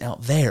Father isn't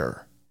out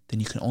there, then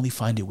you can only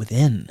find it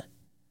within.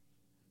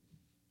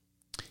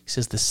 He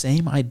says the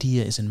same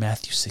idea is in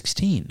Matthew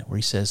 16, where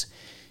he says,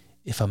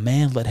 "If a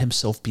man let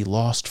himself be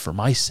lost for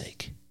my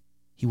sake,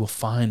 he will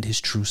find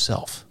his true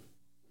self."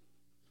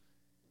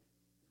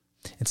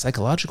 In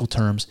psychological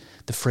terms,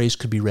 the phrase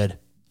could be read,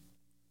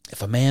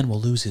 "If a man will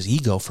lose his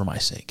ego for my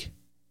sake,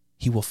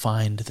 he will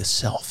find the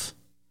self."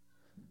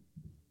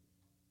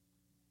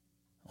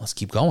 Let's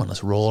keep going.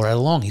 Let's roll right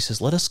along. He says,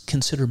 let us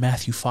consider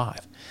Matthew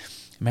 5.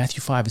 In Matthew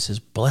 5, it says,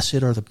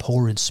 "Blessed are the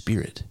poor in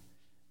spirit,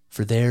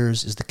 for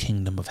theirs is the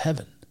kingdom of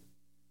heaven."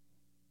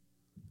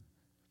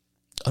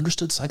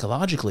 Understood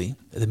psychologically,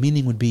 the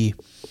meaning would be,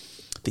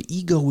 the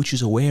ego which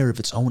is aware of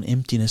its own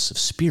emptiness of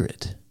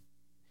spirit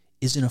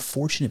is in a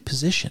fortunate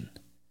position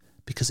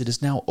because it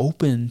is now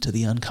open to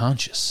the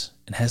unconscious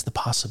and has the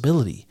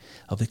possibility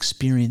of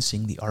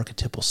experiencing the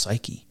archetypal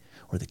psyche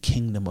or the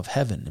kingdom of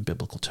heaven in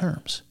biblical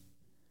terms.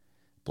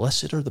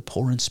 Blessed are the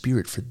poor in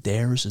spirit, for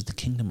theirs is the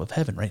kingdom of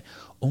heaven, right?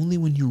 Only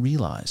when you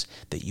realize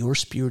that your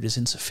spirit is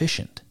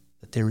insufficient,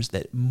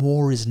 that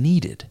more is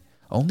needed,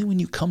 only when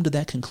you come to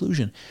that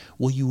conclusion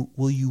will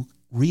you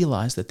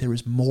realize that there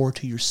is more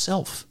to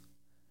yourself.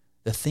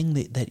 The thing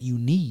that you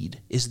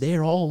need is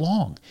there all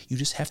along. You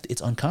just have to,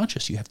 it's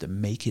unconscious. You have to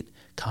make it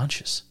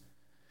conscious.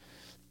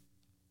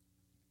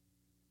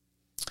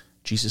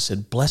 Jesus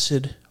said,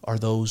 "Blessed are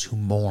those who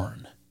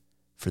mourn,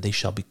 for they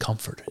shall be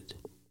comforted."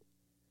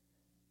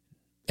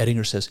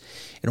 Edinger says,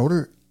 in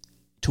order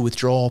to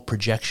withdraw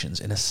projections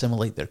and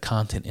assimilate their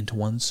content into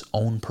one's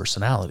own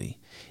personality,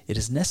 it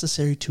is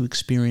necessary to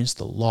experience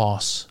the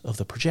loss of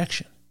the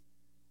projection.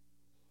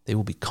 They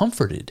will be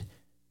comforted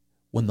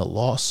when the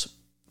lost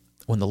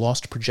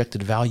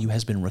projected value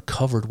has been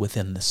recovered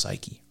within the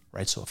psyche,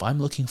 right? So if I'm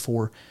looking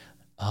for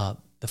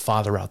the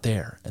Father out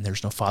there and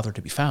there's no Father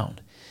to be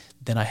found,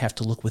 then I have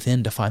to look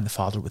within to find the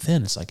Father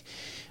within. It's like,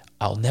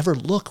 I'll never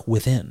look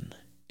within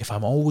if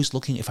I'm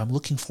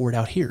looking for it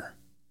out here,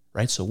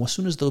 right? So as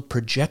soon as the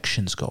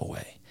projections go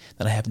away,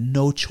 then I have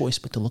no choice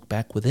but to look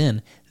back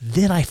within.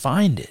 Then I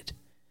find it.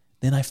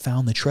 Then I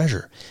found the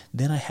treasure.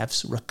 Then I have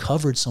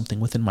recovered something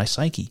within my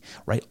psyche,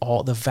 right?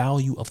 All the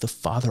value of the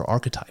Father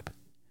archetype.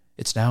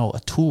 It's now a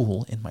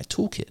tool in my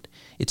toolkit.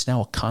 It's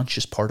now a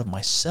conscious part of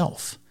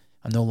myself.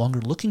 I'm no longer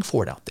looking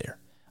for it out there.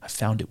 I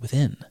found it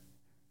within,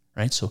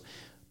 right? So,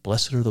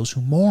 blessed are those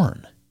who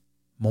mourn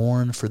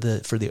for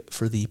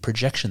the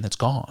projection that's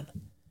gone,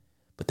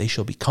 but they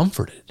shall be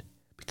comforted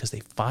because they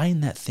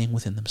find that thing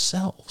within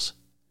themselves.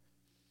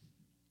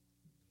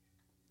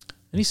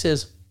 And he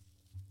says,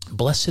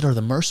 "Blessed are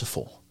the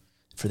merciful,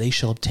 for they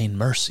shall obtain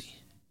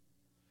mercy."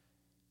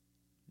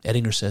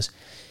 Edinger says,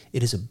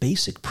 it is a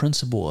basic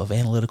principle of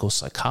analytical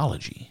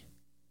psychology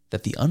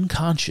that the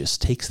unconscious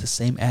takes the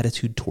same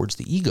attitude towards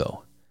the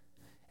ego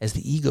as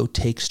the ego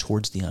takes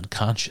towards the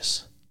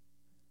unconscious.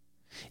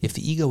 If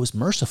the ego is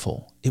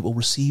merciful, it will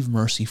receive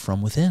mercy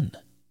from within.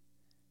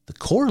 The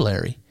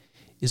corollary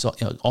is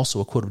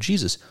also a quote of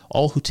Jesus,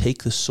 "All who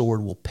take the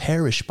sword will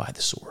perish by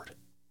the sword."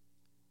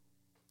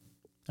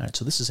 All right,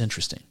 so this is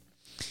interesting.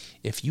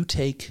 If you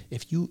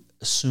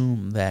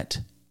assume that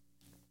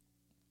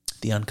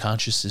the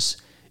unconscious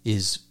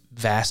is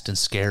vast and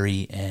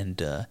scary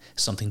and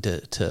something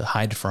to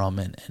hide from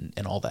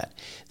and all that,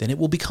 then it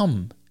will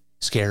become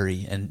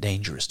scary and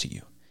dangerous to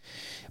you.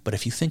 But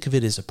if you think of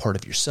it as a part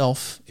of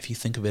yourself, if you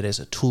think of it as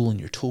a tool in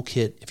your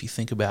toolkit, if you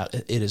think about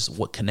it as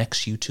what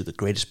connects you to the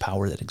greatest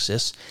power that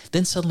exists,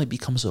 then suddenly it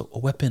becomes a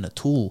weapon, a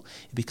tool.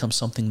 It becomes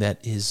something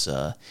that is,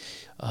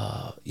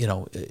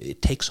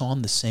 it takes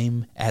on the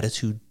same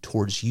attitude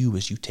towards you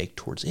as you take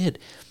towards it.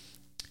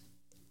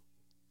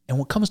 And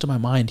what comes to my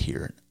mind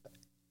here,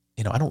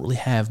 I don't really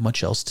have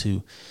much else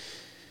to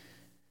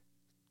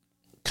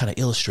kind of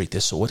illustrate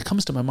this. So what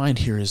comes to my mind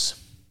here is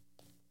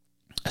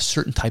a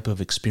certain type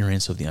of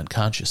experience of the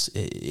unconscious.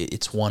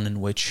 It's one in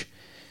which,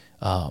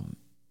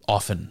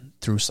 often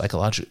through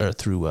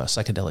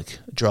psychedelic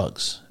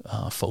drugs,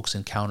 folks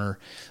encounter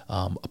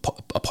a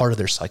part of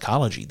their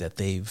psychology that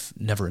they've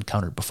never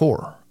encountered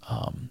before.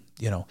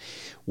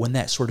 When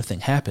that sort of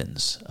thing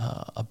happens,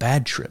 a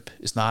bad trip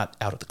is not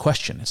out of the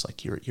question. It's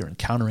like you're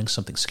encountering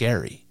something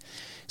scary,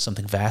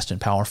 something vast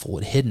and powerful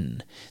and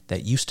hidden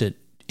that used to,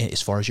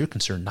 as far as you're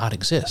concerned, not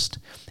exist.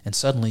 And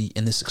suddenly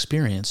in this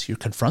experience, you're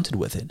confronted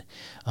with it.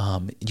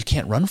 You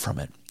can't run from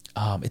it.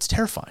 It's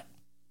terrifying.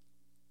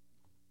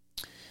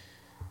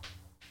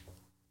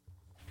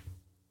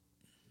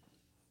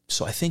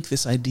 So I think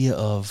this idea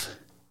of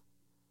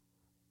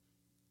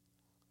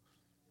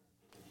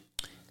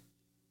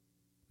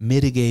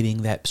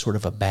mitigating that sort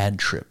of a bad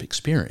trip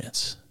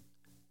experience,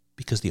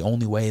 because the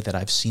only way that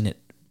I've seen it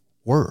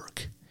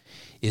work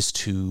is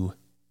to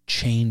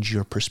change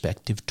your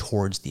perspective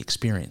towards the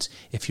experience.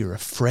 If you're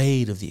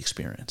afraid of the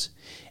experience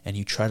and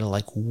you try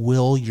to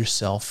will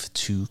yourself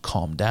to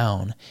calm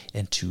down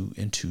and to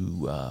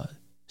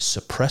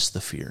suppress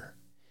the fear,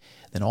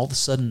 then all of a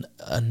sudden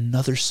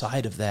another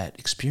side of that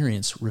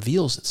experience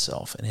reveals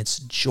itself, and it's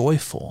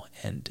joyful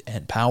and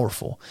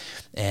powerful.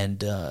 And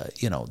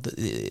there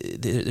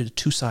are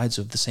two sides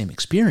of the same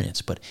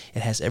experience, but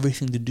it has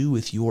everything to do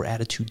with your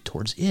attitude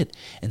towards it.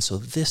 And so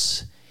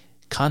this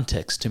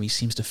context to me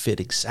seems to fit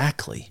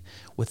exactly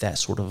with that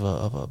sort of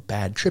a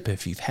bad trip.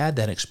 If you've had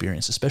that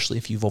experience, especially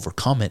if you've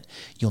overcome it,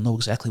 you'll know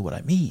exactly what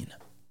I mean.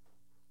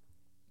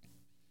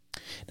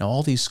 Now,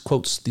 all these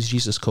quotes, these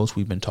Jesus quotes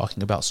we've been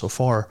talking about so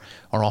far,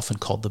 are often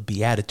called the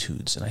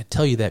Beatitudes. And I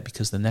tell you that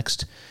because the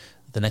next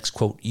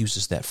quote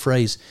uses that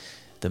phrase.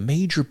 The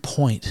major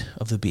point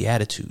of the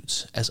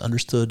Beatitudes, as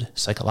understood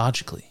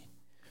psychologically,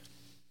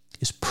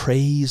 is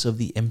praise of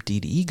the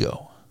emptied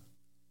ego.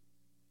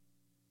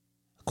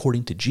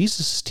 According to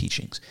Jesus'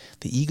 teachings,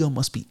 the ego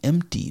must be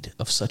emptied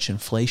of such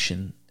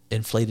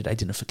inflated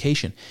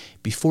identification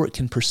before it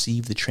can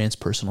perceive the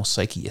transpersonal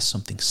psyche as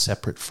something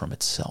separate from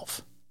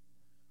itself.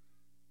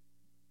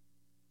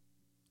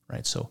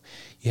 Right? So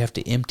you have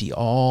to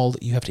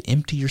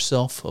empty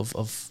yourself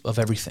of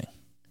everything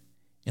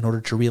in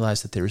order to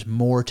realize that there is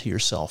more to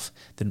yourself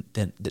than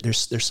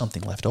there's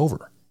something left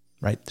over.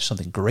 Right? There's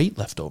something great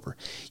left over.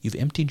 You've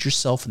emptied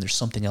yourself and there's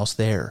something else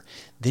there.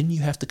 Then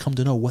you have to come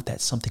to know what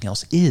that something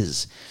else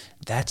is.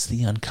 That's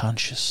the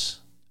unconscious.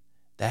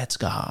 That's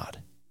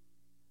God.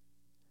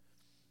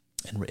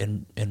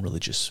 In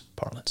religious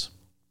parlance.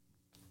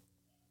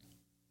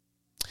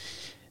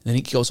 And then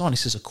he goes on, he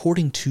says,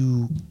 according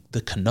to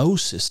the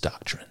kenosis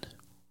doctrine,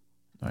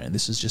 all right, and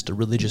this is just a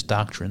religious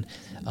doctrine,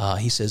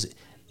 he says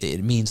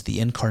it means the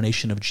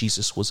incarnation of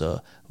Jesus was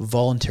a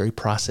voluntary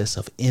process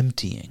of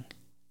emptying.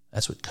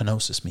 That's what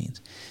kenosis means,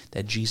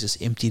 that Jesus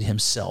emptied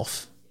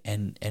himself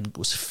and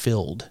was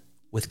filled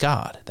with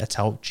God. That's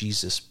how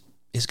Jesus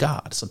is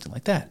God, something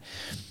like that.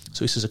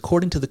 So he says,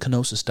 according to the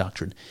kenosis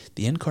doctrine,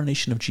 the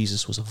incarnation of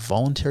Jesus was a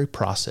voluntary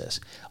process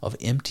of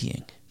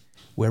emptying,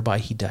 whereby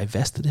he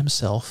divested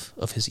himself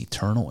of his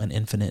eternal and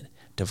infinite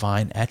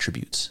divine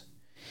attributes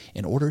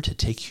in order to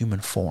take human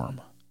form.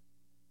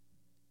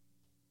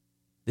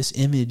 This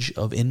image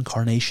of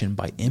incarnation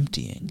by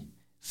emptying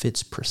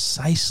fits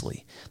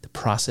precisely the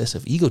process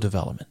of ego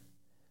development,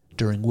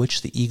 during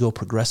which the ego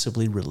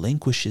progressively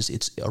relinquishes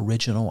its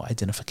original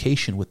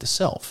identification with the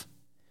self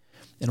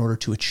in order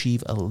to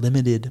achieve a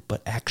limited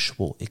but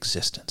actual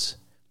existence.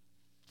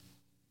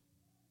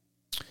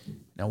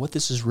 Now, what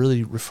this is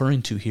really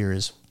referring to here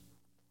is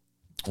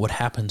what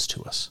happens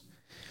to us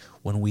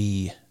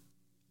when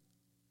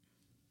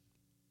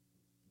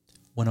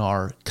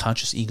our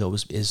conscious ego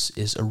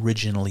is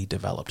originally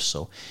developed.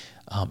 So,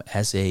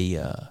 as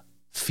a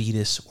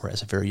fetus or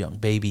as a very young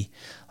baby,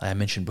 like I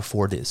mentioned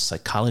before, the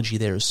psychology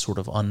there is sort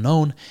of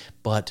unknown,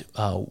 but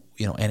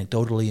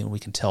anecdotally, and we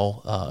can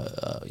tell,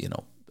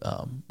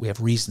 we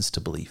have reasons to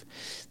believe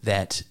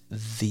that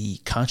the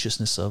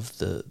consciousness of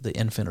the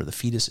infant or the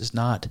fetus is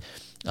not,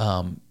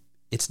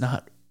 it's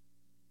not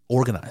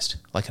organized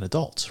like an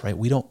adult's, right?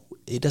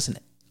 It doesn't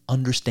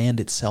understand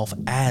itself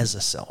as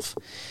a self.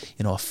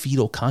 A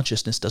fetal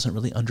consciousness doesn't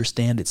really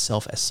understand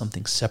itself as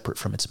something separate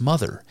from its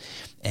mother.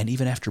 And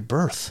even after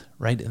birth,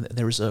 right? And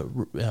there was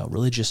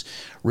religious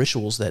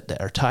rituals that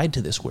are tied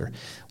to this where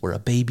a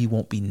baby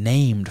won't be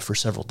named for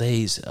several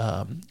days,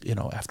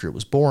 after it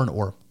was born,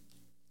 or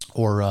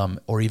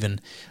or even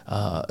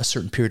a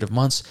certain period of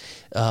months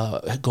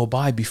go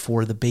by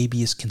before the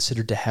baby is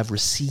considered to have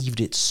received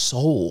its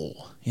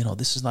soul.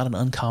 This is not an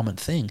uncommon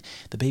thing.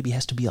 The baby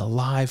has to be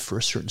alive for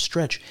a certain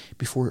stretch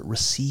before it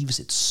receives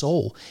its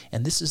soul.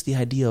 And this is the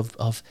idea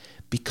of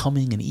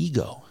becoming an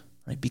ego,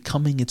 right?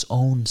 Becoming its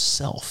own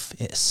self,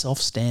 a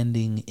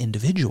self-standing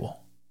individual.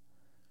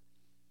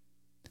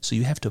 So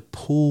you have to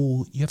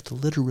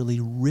literally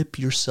rip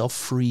yourself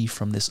free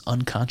from this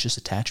unconscious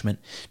attachment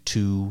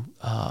to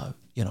the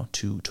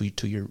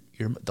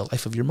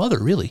life of your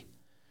mother, really.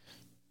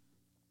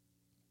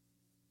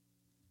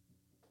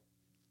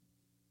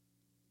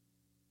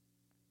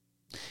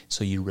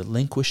 So you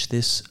relinquish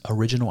this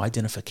original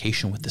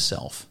identification with the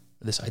self,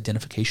 this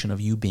identification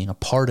of you being a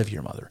part of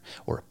your mother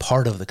or a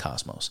part of the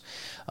cosmos,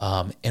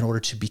 in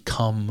order to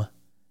become,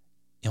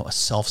 a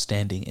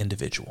self-standing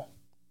individual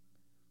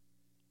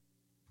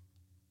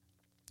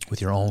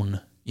with your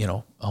own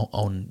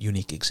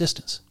unique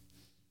existence.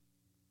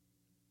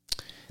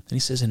 Then he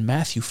says in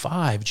Matthew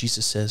 5,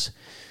 Jesus says,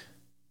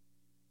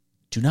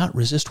 "Do not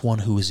resist one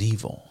who is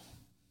evil,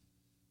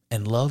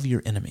 and love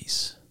your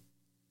enemies."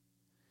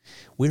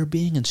 We're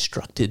being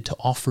instructed to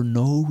offer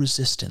no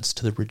resistance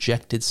to the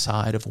rejected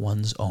side of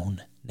one's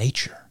own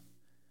nature.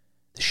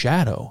 The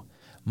shadow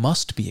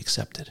must be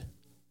accepted.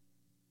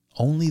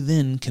 Only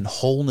then can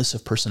wholeness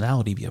of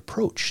personality be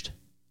approached.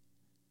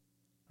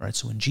 All right,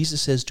 so when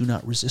Jesus says, "Do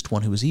not resist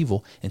one who is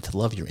evil," and to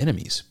love your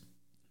enemies,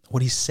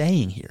 what he's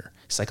saying here,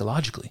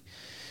 psychologically,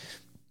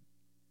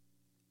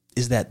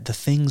 is that the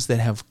things that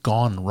have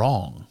gone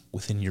wrong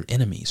within your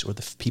enemies, or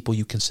the people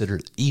you consider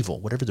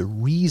evil, whatever the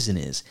reason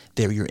is,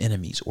 they're your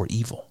enemies or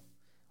evil.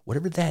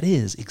 Whatever that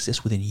is,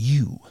 exists within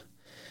you.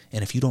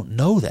 And if you don't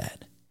know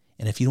that,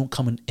 and if you don't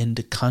come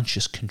into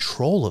conscious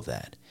control of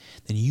that,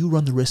 then you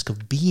run the risk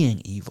of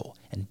being evil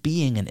and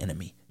being an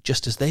enemy,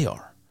 just as they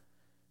are.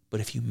 But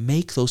if you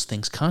make those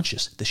things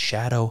conscious, the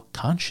shadow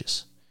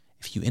conscious,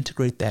 if you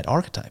integrate that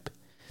archetype,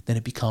 then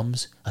it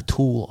becomes a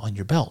tool on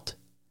your belt,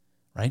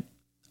 right?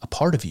 A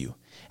part of you,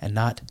 and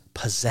not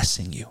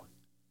possessing you.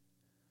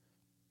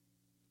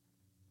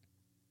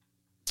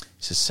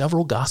 He says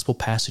several gospel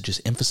passages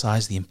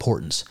emphasize the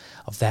importance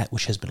of that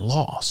which has been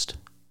lost.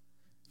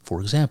 For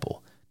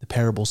example, the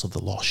parables of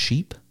the lost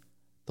sheep,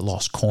 the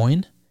lost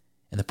coin,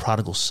 and the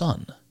prodigal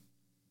son.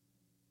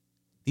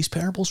 These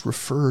parables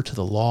refer to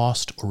the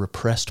lost or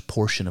repressed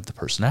portion of the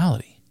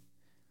personality.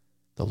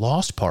 The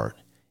lost part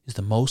is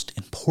the most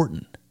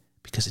important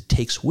because it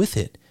takes with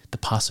it the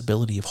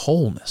possibility of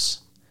wholeness.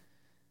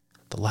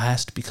 The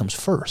last becomes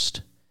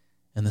first,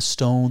 and the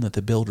stone that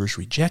the builders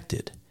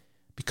rejected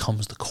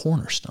becomes the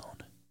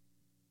cornerstone.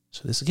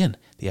 So this, again,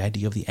 the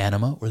idea of the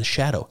anima or the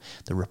shadow,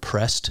 the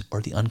repressed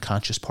or the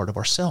unconscious part of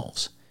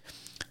ourselves,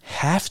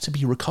 have to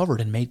be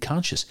recovered and made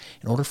conscious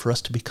in order for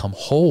us to become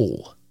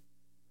whole.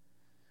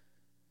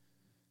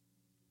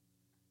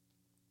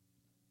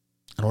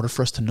 In order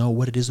for us to know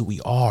what it is that we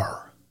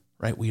are,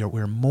 right?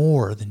 We're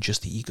more than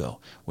just the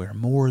ego. We're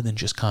more than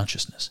just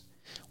consciousness.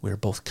 We're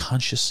both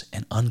conscious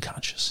and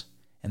unconscious.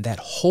 And that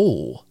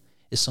whole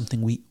is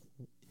something we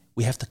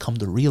have to come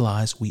to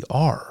realize we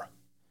are.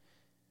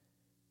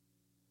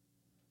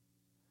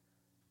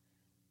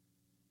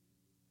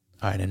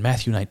 All right, in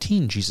Matthew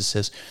 19, Jesus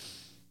says,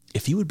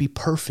 "If you would be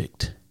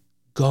perfect,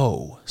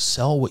 go,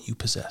 sell what you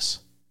possess."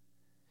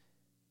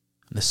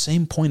 And the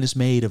same point is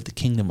made of the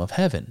kingdom of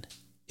heaven.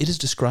 It is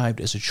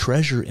described as a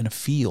treasure in a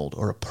field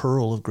or a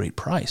pearl of great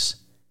price,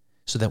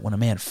 so that when a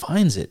man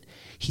finds it,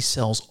 he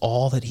sells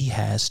all that he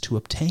has to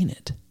obtain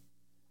it.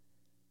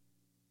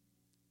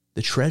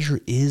 The treasure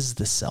is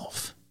the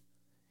self.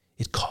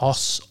 It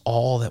costs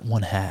all that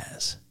one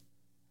has,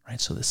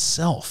 right? So the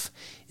self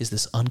is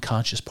this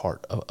unconscious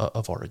part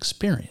of our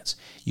experience.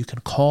 You can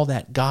call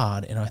that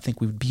God, and I think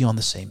we would be on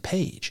the same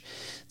page.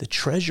 The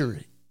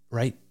treasure,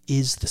 right,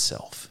 is the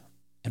self.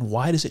 And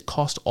why does it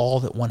cost all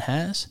that one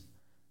has?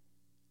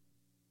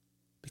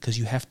 Because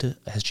you have to,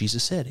 as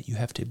Jesus said, you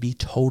have to be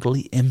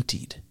totally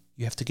emptied.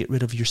 You have to get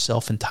rid of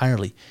yourself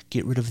entirely,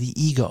 get rid of the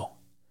ego.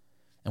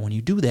 And when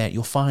you do that,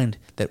 you'll find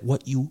that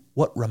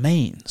what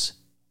remains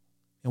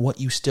and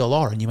what you still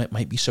are, and you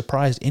might be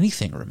surprised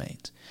anything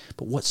remains,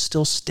 but what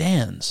still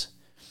stands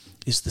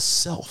is the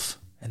self.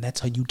 And that's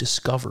how you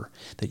discover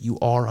that you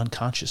are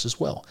unconscious as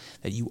well,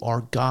 that you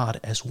are God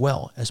as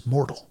well as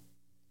mortal.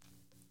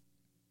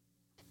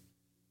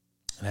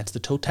 And that's the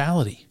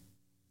totality.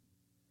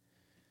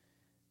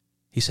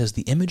 He says,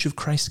 the image of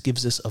Christ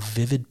gives us a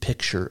vivid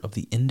picture of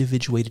the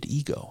individuated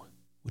ego,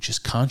 which is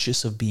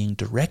conscious of being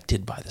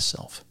directed by the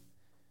self.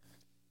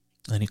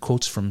 And he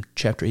quotes from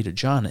chapter 8 of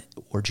John,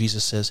 where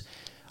Jesus says,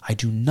 "I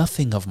do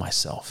nothing of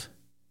myself.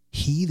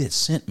 He that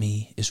sent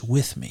me is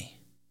with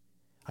me.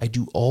 I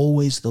do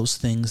always those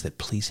things that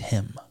please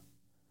him."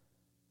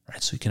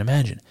 Right? So you can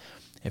imagine,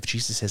 if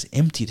Jesus has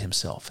emptied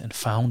himself and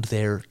found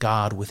there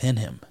God within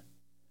him,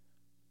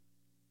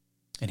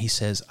 and he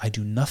says, "I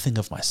do nothing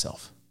of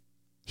myself.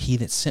 He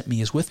that sent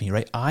me is with me,"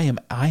 right? I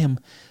am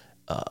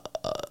a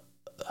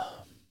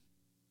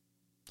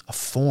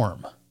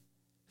form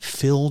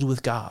filled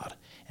with God,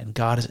 and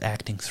God is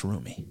acting through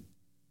me.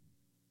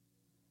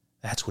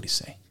 That's what he's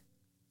saying.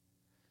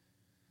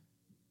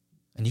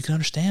 And you can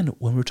understand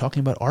when we're talking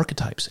about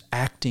archetypes,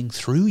 acting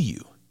through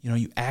you,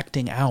 you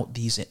acting out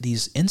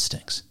these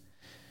instincts.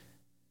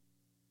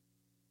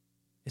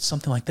 It's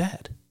something like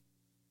that.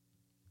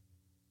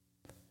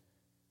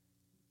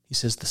 He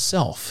says the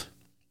self,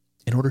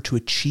 in order to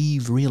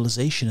achieve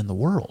realization in the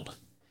world,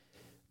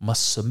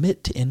 must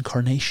submit to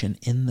incarnation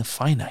in the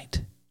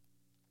finite.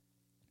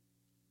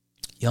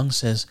 Jung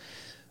says,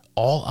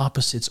 all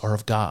opposites are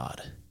of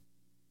God.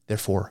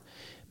 Therefore,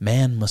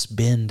 man must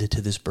bend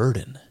to this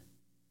burden.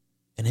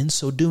 And in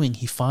so doing,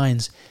 he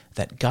finds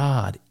that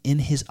God, in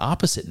his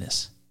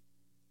oppositeness,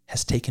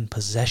 has taken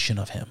possession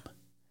of him,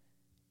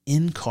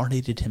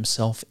 incarnated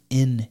himself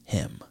in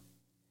him.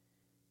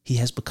 He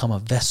has become a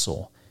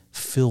vessel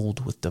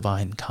filled with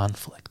divine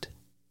conflict.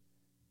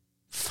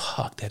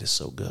 Fuck, that is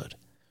so good.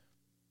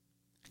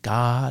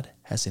 God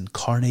has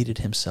incarnated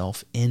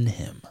himself in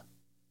him.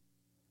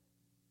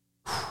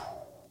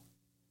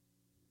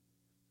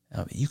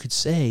 Now, you could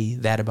say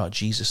that about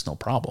Jesus, no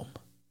problem.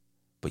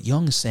 But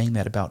Jung is saying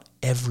that about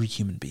every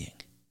human being.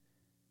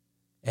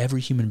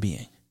 Every human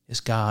being is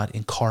God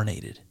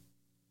incarnated.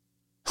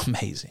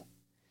 Amazing.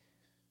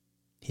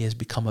 He has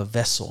become a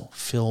vessel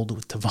filled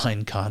with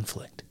divine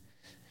conflict.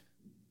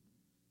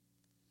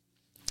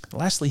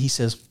 Lastly, he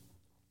says,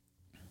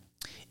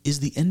 is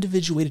the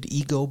individuated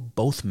ego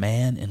both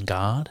man and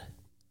God?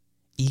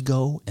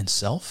 Ego and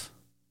self?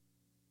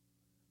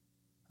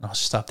 And I'll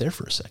stop there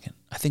for a second.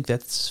 I think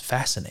that's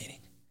fascinating.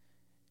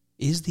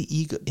 Is the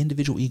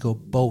individual ego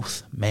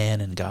both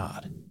man and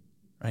God?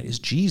 Right? Is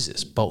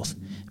Jesus both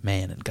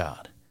man and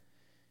God?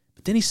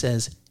 But then he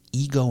says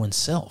ego and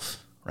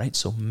self, right?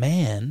 So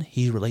man,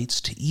 he relates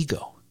to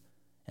ego.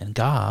 And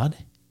God,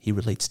 he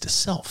relates to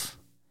self.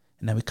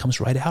 And now he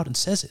comes right out and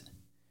says it.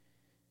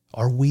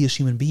 Are we as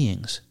human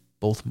beings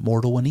both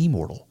mortal and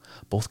immortal,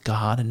 both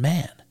God and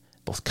man,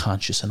 both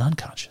conscious and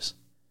unconscious?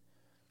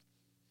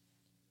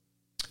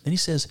 Then he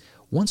says,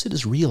 once it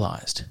is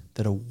realized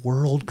that a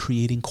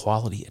world-creating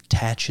quality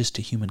attaches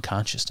to human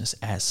consciousness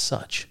as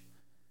such,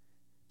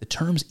 the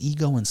terms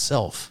ego and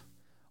self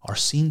are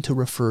seen to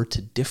refer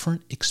to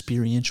different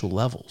experiential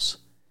levels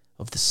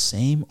of the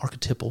same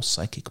archetypal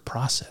psychic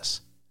process.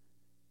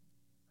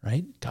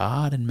 Right?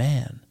 God and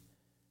man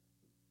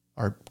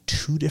are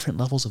two different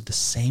levels of the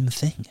same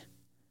thing.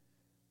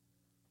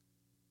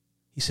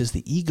 He says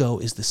the ego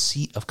is the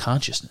seat of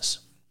consciousness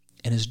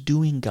and is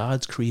doing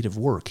God's creative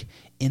work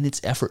in its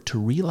effort to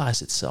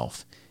realize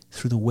itself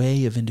through the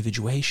way of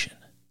individuation.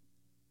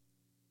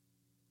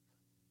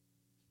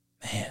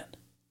 Man.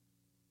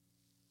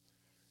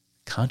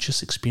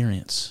 Conscious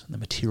experience, the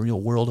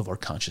material world of our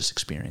conscious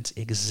experience,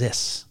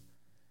 exists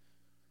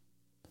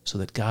so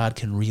that God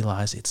can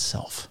realize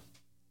itself.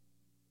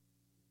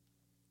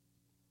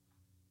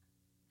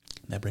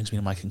 And that brings me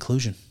to my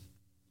conclusion.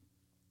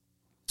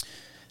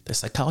 The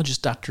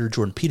psychologist Dr.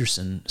 Jordan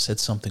Peterson said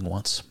something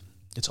once.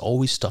 It's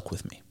always stuck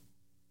with me.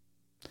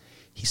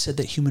 He said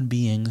that human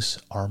beings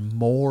are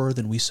more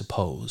than we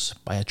suppose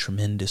by a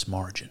tremendous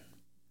margin.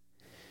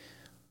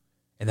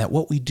 And that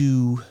what we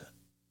do,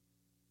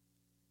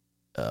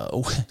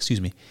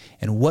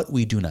 and what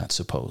we do not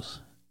suppose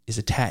is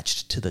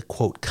attached to the,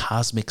 quote,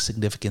 cosmic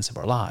significance of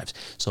our lives.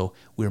 So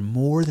we're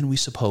more than we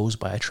suppose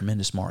by a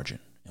tremendous margin.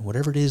 And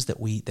whatever it is that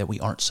we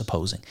aren't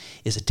supposing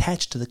is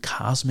attached to the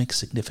cosmic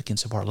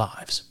significance of our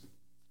lives.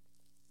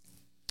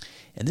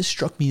 And this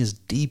struck me as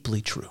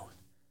deeply true.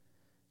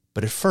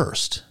 But at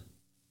first,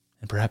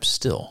 and perhaps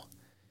still,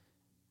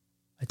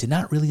 I did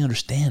not really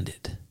understand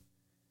it.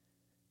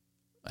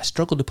 I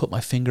struggled to put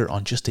my finger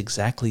on just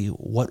exactly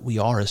what we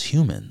are as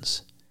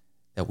humans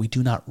that we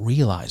do not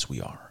realize we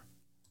are.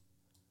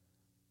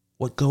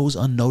 What goes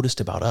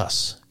unnoticed about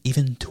us,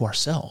 even to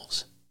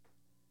ourselves.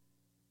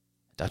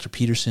 Dr.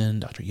 Peterson,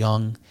 Dr.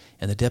 Jung,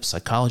 and the depth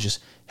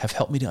psychologists have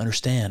helped me to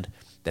understand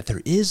that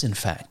there is, in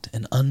fact,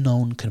 an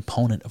unknown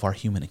component of our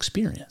human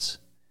experience,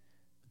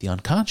 the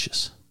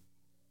unconscious.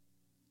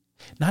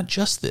 Not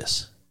just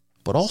this,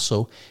 but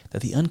also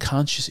that the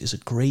unconscious is a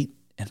great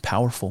and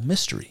powerful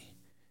mystery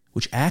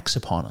which acts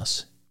upon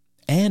us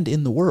and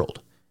in the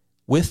world,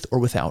 with or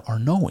without our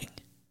knowing.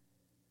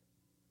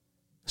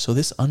 So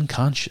this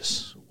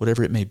unconscious,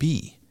 whatever it may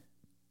be,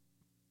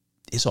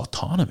 is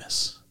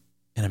autonomous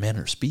in a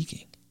manner of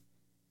speaking.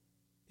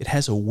 It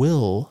has a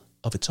will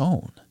of its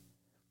own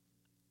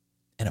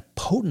and a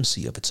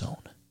potency of its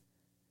own.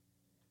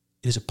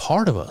 It is a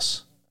part of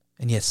us,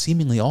 and yet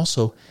seemingly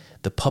also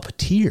the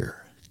puppeteer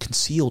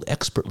concealed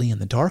expertly in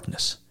the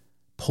darkness,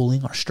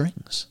 pulling our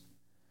strings.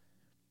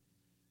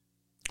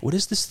 What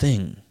is this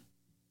thing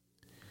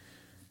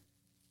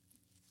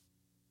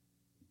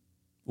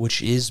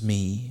which is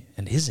me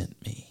and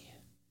isn't me?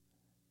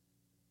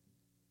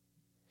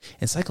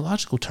 In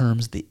psychological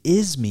terms, the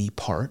is me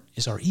part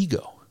is our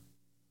ego,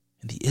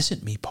 and the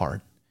isn't me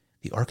part,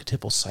 the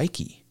archetypal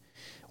psyche,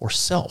 or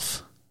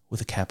self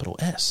with a capital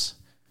S.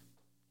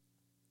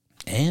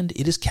 And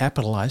it is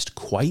capitalized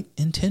quite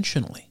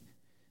intentionally,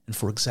 and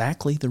for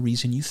exactly the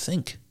reason you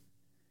think.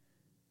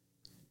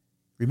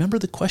 Remember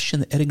the question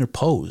that Edinger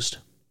posed.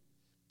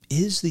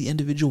 Is the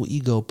individual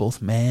ego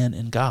both man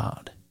and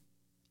God?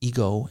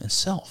 Ego and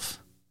self?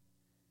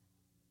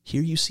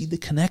 Here you see the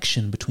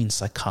connection between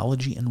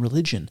psychology and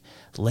religion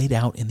laid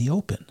out in the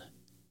open.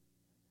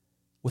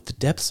 What the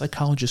depth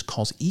psychologist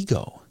calls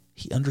ego,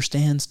 he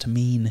understands to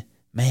mean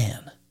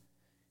man,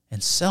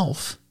 and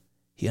self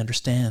he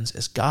understands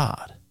as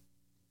God.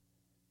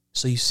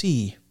 So you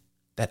see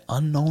that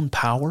unknown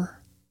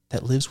power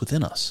that lives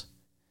within us,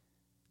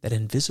 that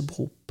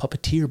invisible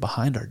puppeteer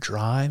behind our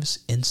drives,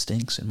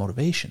 instincts, and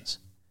motivations.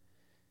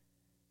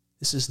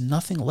 This is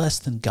nothing less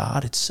than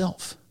God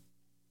itself.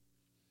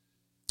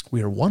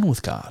 We are one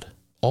with God,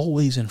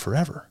 always and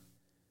forever,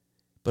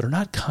 but are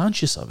not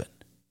conscious of it,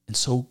 and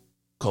so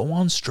go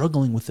on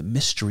struggling with the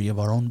mystery of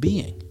our own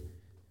being.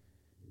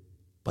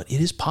 But it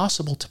is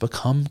possible to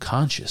become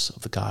conscious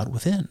of the God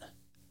within.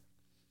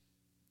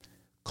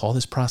 Call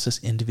this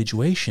process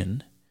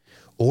individuation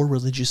or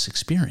religious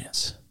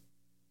experience.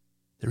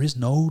 There is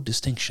no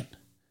distinction.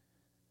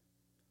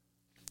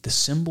 The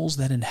symbols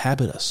that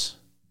inhabit us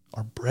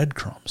are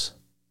breadcrumbs.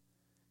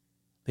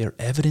 They are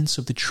evidence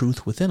of the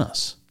truth within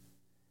us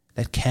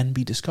that can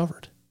be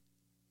discovered.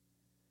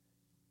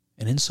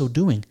 And in so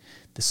doing,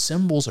 the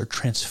symbols are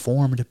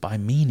transformed by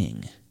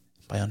meaning,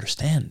 by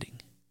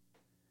understanding.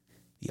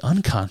 The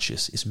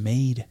unconscious is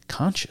made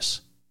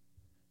conscious.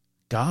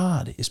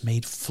 God is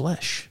made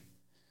flesh.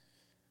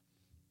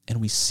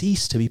 And we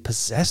cease to be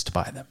possessed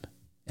by them,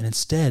 and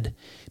instead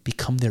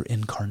become their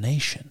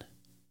incarnation.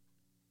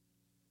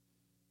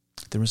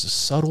 There is a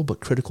subtle but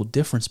critical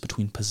difference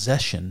between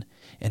possession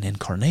and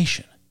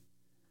incarnation.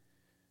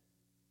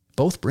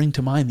 Both bring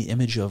to mind the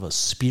image of a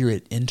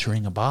spirit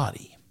entering a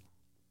body.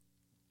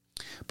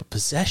 But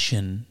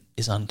possession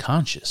is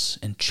unconscious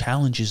and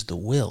challenges the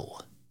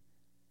will.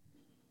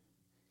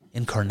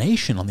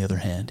 Incarnation, on the other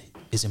hand,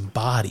 is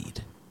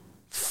embodied,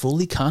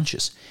 fully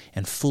conscious,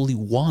 and fully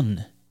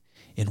one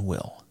in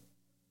will.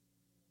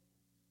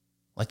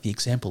 Like the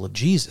example of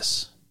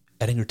Jesus,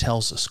 Edinger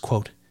tells us,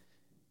 quote,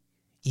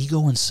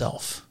 ego and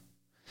self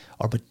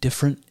are but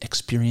different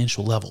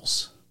experiential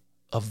levels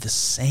of the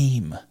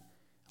same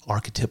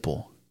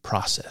archetypal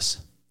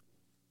process.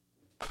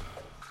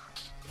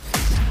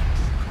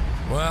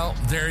 Well,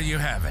 there you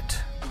have it.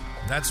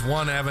 That's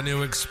one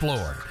avenue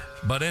explored,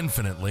 but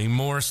infinitely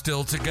more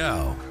still to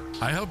go.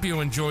 I hope you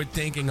enjoyed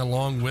thinking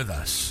along with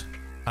us.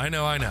 I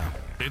know.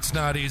 It's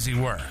not easy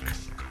work.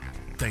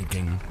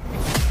 Thinking.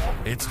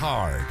 It's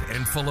hard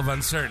and full of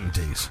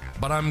uncertainties,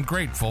 but I'm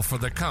grateful for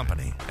the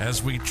company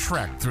as we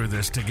trek through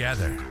this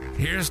together.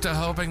 Here's to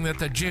hoping that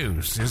the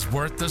juice is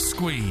worth the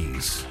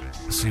squeeze.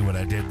 See what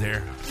I did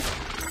there?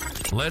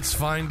 Let's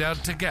find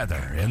out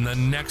together in the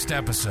next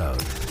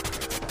episode.